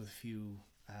about this with a few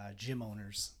gym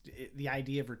owners. The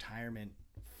idea of retirement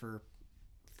for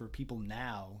people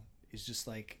now is just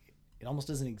like, it almost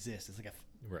doesn't exist. It's like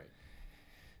right.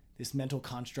 This mental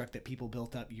construct that people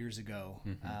built up years ago.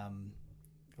 Mm-hmm.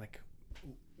 Like,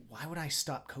 why would I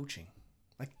stop coaching?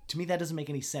 Like, to me, that doesn't make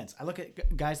any sense. I look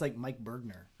at guys like Mike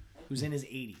Bergner, who's in his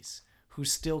 80s,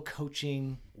 who's still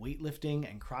coaching weightlifting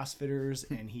and CrossFitters,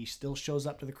 and he still shows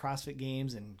up to the CrossFit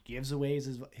games and gives away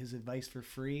his advice for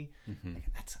free. Mm-hmm. Like,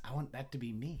 I want that to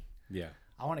be me. Yeah.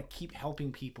 I want to keep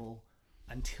helping people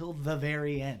until the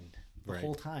very end, the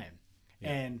whole time.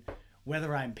 Yeah. And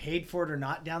whether I'm paid for it or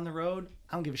not down the road,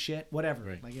 I don't give a shit, whatever.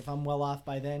 Right. Like, if I'm well off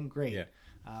by then, great. Yeah.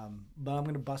 But I'm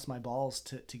going to bust my balls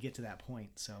to get to that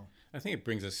point. So I think it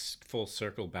brings us full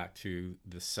circle back to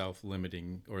the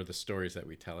self-limiting, or the stories that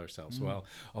we tell ourselves. Mm. Well,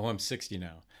 I'm 60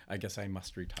 now. I guess I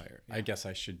must retire. Yeah. I guess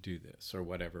I should do this or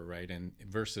whatever, right? And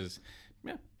versus,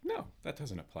 no, that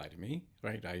doesn't apply to me,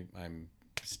 right? I'm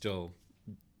still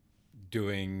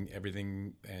doing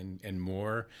everything and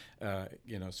more,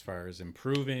 you know, as far as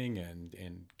improving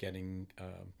and getting,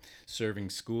 serving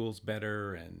schools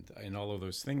better and all of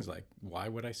those things. Like, why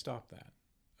would I stop that?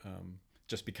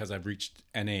 Just because I've reached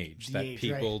an age that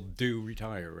people do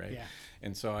retire, right? Yeah.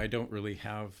 And so I don't really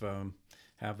have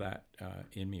that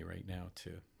in me right now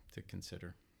to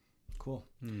consider. Cool.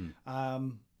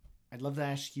 I'd love to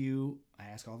ask you, I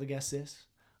ask all the guests this,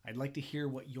 I'd like to hear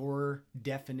what your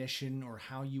definition or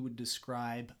how you would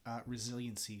describe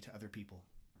resiliency to other people.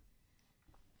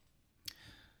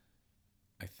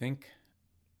 I think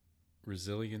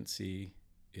resiliency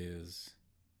is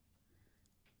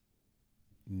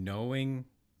knowing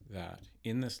that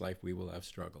in this life we will have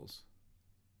struggles,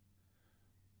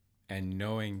 and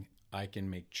knowing I can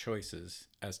make choices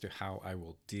as to how I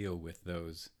will deal with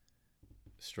those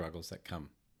struggles that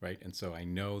come. Right. And so I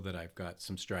know that I've got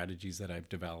some strategies that I've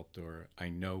developed, or I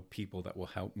know people that will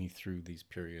help me through these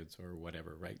periods or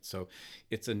whatever. Right. So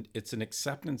it's an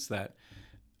acceptance that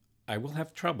I will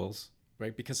have troubles.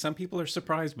 Right. Because some people are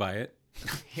surprised by it.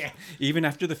 Yeah. Even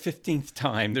after the 15th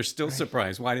time, they're still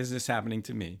surprised. Why is this happening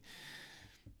to me?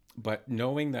 but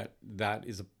knowing that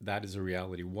is a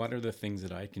reality. What are the things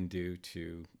that I can do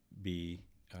to be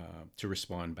to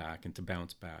respond back and to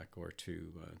bounce back, or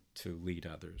to lead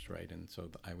others, right? And so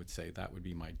I would say that would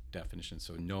be my definition.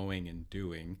 So knowing and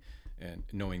doing, and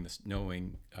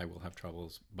knowing I will have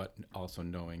troubles, but also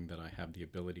knowing that I have the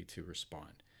ability to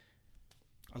respond.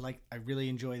 I really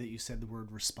enjoy that you said the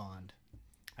word respond.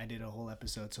 I did a whole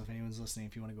episode, so if anyone's listening,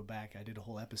 if you want to go back, I did a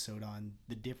whole episode on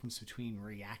the difference between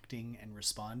reacting and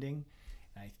responding.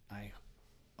 And I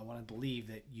want to believe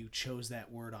that you chose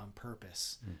that word on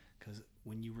purpose, because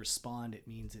when you respond, it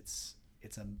means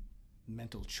it's a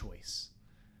mental choice.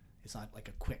 It's not like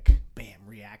a quick bam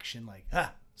reaction, like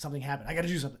something happened, I got to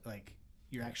do something. Like,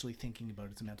 you're actually thinking about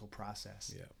it. It's a mental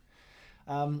process. Yeah.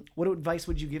 What advice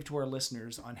would you give to our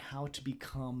listeners on how to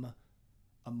become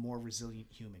a more resilient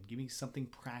human? Give me something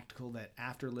practical that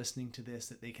after listening to this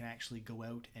that they can actually go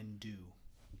out and do.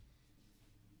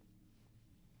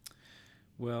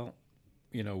 Well,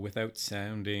 without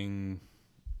sounding,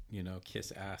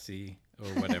 kiss assy or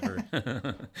whatever,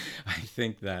 I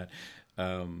think that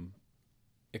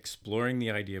exploring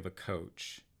the idea of a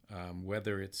coach,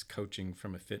 whether it's coaching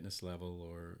from a fitness level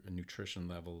or a nutrition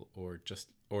level, or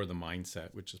the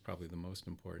mindset, which is probably the most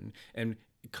important. And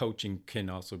coaching can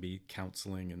also be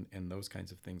counseling and those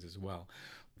kinds of things as well.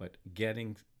 But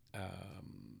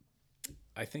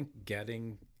I think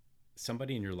getting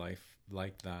somebody in your life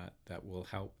like that will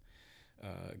help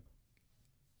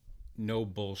no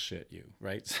bullshit you,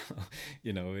 right? So,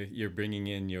 you're bringing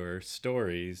in your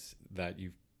stories that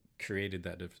you've created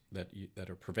that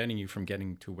are preventing you from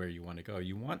getting to where you want to go.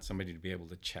 You want somebody to be able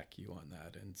to check you on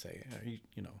that and say,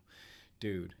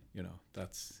 dude,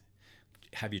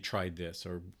 have you tried this,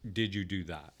 or did you do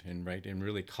that? And right, and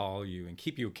really call you and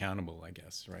keep you accountable, I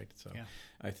guess, right? So yeah.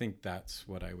 I think that's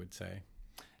what I would say.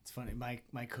 It's funny.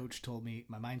 My coach told me,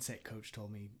 my mindset coach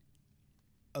told me,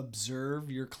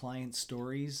 observe your clients'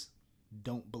 stories,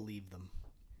 don't believe them.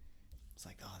 It's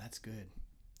like, oh, that's good.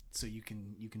 So you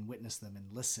can witness them and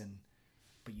listen,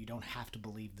 but you don't have to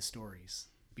believe the stories,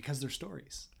 because they're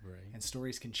stories, right? And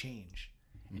stories can change,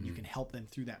 and you can help them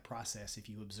through that process if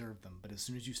you observe them. But as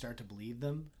soon as you start to believe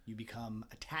them, you become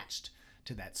attached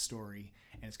to that story,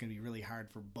 and it's going to be really hard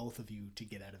for both of you to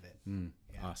get out of it.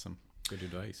 Yeah. Awesome. Good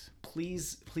advice.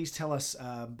 Please tell us,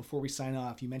 before we sign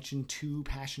off, you mentioned 2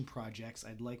 passion projects.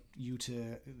 I'd like you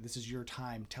to, this is your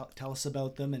time, tell us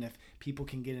about them, and if people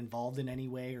can get involved in any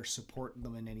way or support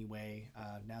them in any way,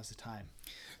 now's the time.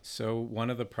 So one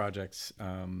of the projects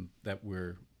that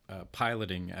we're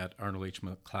piloting at Arnold H.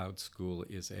 MacLeod School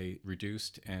is a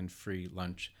reduced and free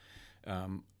lunch.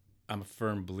 I'm a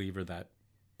firm believer that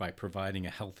by providing a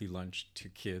healthy lunch to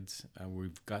kids,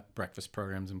 we've got breakfast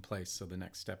programs in place. So the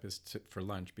next step is for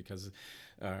lunch, because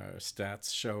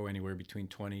stats show anywhere between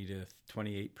 20 to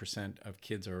 28% of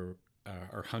kids are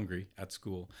hungry at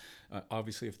school.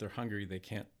 Obviously, if they're hungry,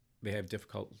 they have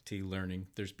difficulty learning.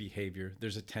 There's behavior,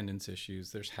 there's attendance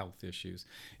issues, there's health issues.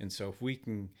 And so if we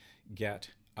can get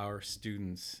our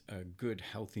students a good,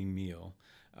 healthy meal,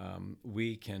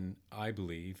 we can, I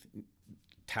believe,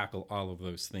 tackle all of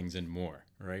those things and more,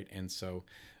 right? And so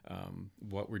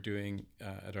what we're doing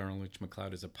at Arnold H.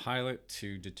 MacLeod is a pilot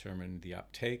to determine the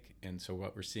uptake. And so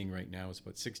what we're seeing right now is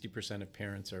about 60% of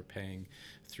parents are paying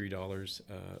 $3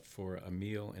 for a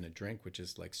meal and a drink, which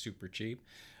is like super cheap.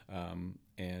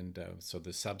 So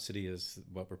the subsidy is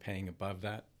what we're paying above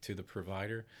that to the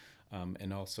provider.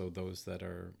 And also those that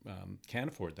can't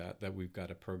afford that we've got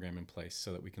a program in place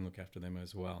so that we can look after them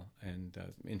as well, and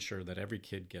ensure that every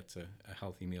kid gets a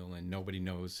healthy meal and nobody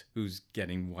knows who's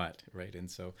getting what, right? And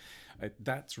so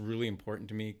that's really important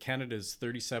to me. Canada's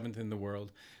 37th in the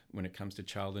world when it comes to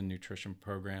child and nutrition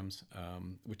programs,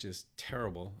 which is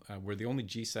terrible. We're the only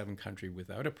G7 country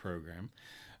without a program.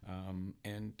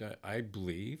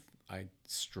 I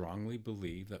strongly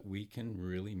believe that we can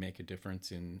really make a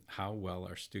difference in how well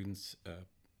our students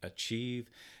achieve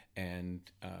and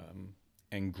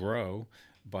grow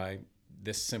by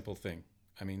this simple thing.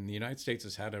 I mean, the United States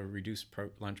has had a reduced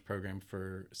lunch program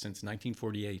since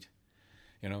 1948,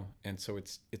 and so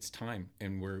it's time,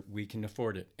 and we can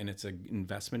afford it, and it's an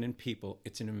investment in people,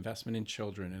 it's an investment in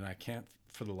children, and I can't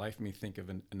for the life of me think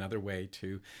of another way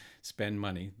to spend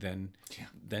money than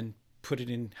put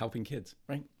it in helping kids,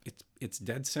 right? It's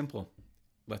dead simple.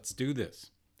 Let's do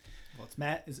this. Well,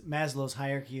 it's Maslow's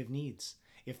hierarchy of needs.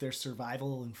 If their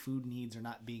survival and food needs are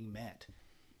not being met,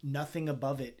 nothing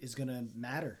above it is going to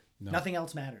matter. No. Nothing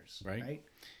else matters, right?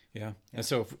 Yeah. And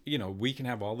so, we can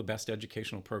have all the best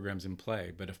educational programs in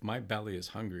play, but if my belly is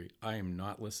hungry, I am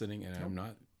not listening and I'm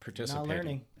not participating. Not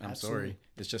learning. I'm Absolutely. sorry.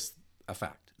 It's just a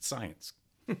fact. It's science.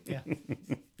 Yeah.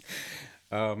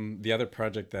 The other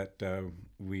project that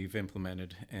we've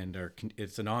implemented, and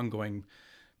it's an ongoing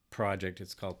project.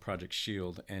 It's called Project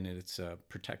Shield, and it's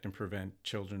protect and prevent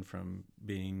children from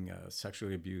being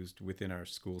sexually abused within our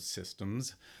school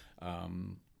systems.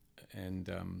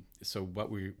 So what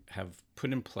we have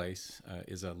put in place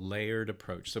is a layered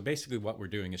approach. So basically what we're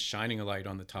doing is shining a light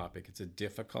on the topic. It's a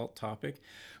difficult topic,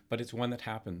 but it's one that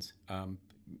happens.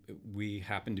 We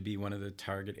happen to be one of the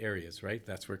target areas, right?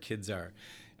 That's where kids are.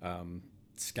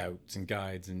 Scouts and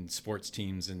guides and sports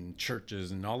teams and churches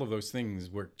and all of those things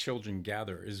where children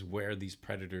gather is where these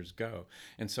predators go.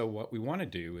 And so what we want to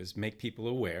do is make people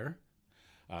aware.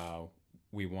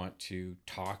 We want to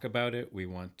talk about it. We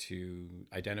want to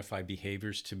identify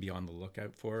behaviors to be on the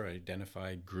lookout for,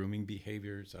 identify grooming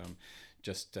behaviors,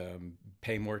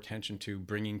 pay more attention to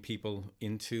bringing people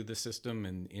into the system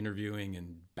and interviewing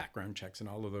and background checks and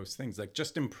all of those things. Like,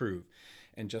 just improve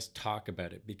and just talk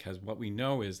about it, because what we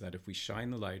know is that if we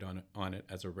shine the light on it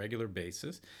as a regular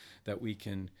basis, that we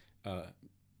can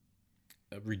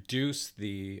reduce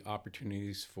the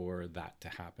opportunities for that to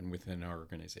happen within our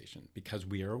organization, because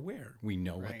we are aware, we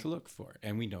know what to look for,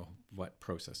 and we know what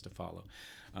process to follow.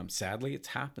 Sadly, it's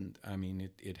happened. I mean,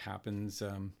 it happens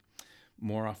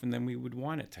more often than we would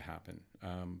want it to happen.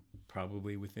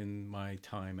 Probably within my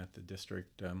time at the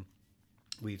district,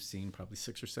 we've seen probably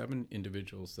 6 or 7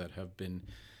 individuals that have been,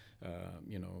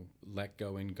 let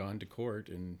go and gone to court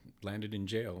and landed in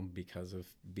jail because of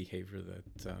behavior that,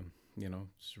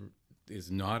 is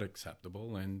not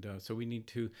acceptable. And so we need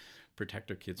to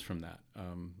protect our kids from that.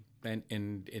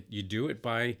 You do it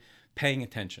by paying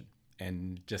attention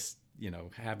and just,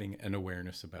 having an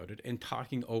awareness about it and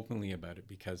talking openly about it,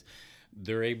 because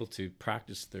they're able to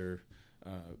practice their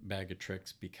bag of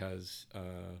tricks because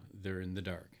they're in the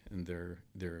dark and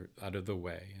they're out of the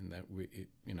way, and that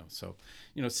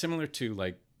similar to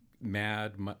like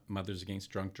MAD, Mothers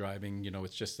Against Drunk Driving,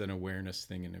 it's just an awareness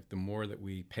thing, and if the more that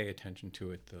we pay attention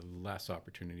to it, the less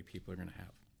opportunity people are going to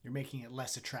have. You're making it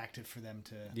less attractive for them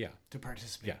to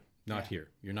participate. Yeah, not here.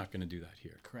 You're not going to do that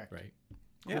here. Correct. Right.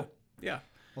 Cool. Yeah.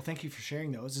 Well, thank you for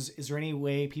sharing those. Is there any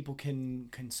way people can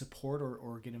support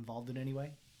or get involved in any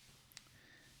way?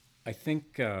 I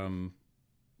think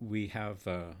we have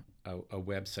a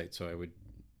website, so I would,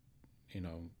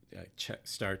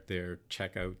 start there,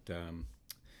 check out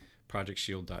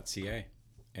projectshield.ca,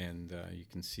 and you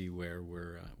can see where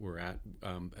we're at.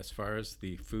 As far as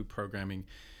the food programming,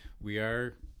 we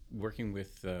are working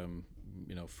with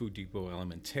Food Depot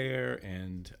Alimentaire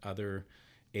and other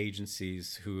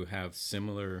agencies who have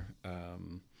similar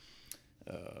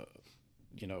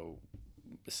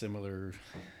similar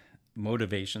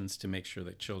motivations to make sure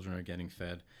that children are getting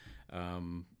fed.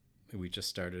 We just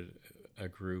started a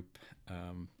group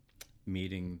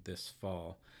meeting this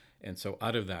fall, and so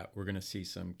out of that we're going to see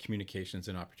some communications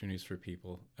and opportunities for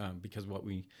people, because what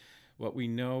we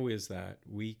know is that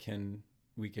we can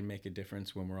make a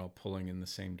difference when we're all pulling in the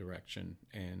same direction.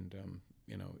 And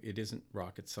it isn't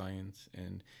rocket science,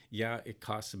 and it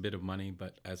costs a bit of money,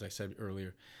 but as I said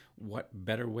earlier, what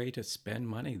better way to spend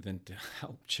money than to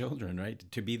help children, right?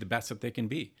 To be the best that they can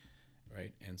be,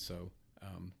 right? And so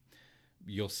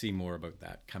you'll see more about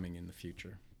that coming in the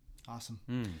future. Awesome.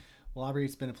 Well, Aubrey,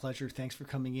 it's been a pleasure. Thanks for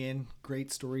coming in.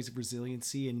 Great stories of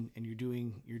resiliency, and you're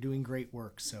doing great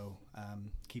work. So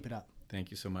keep it up.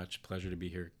 Thank you so much. Pleasure to be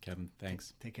here, Kevin.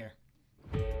 Thanks. Take care.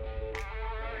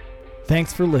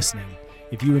 Thanks for listening.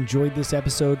 If you enjoyed this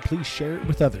episode, please share it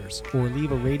with others or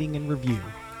leave a rating and review.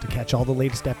 To catch all the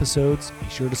latest episodes, be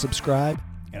sure to subscribe,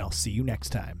 and I'll see you next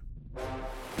time.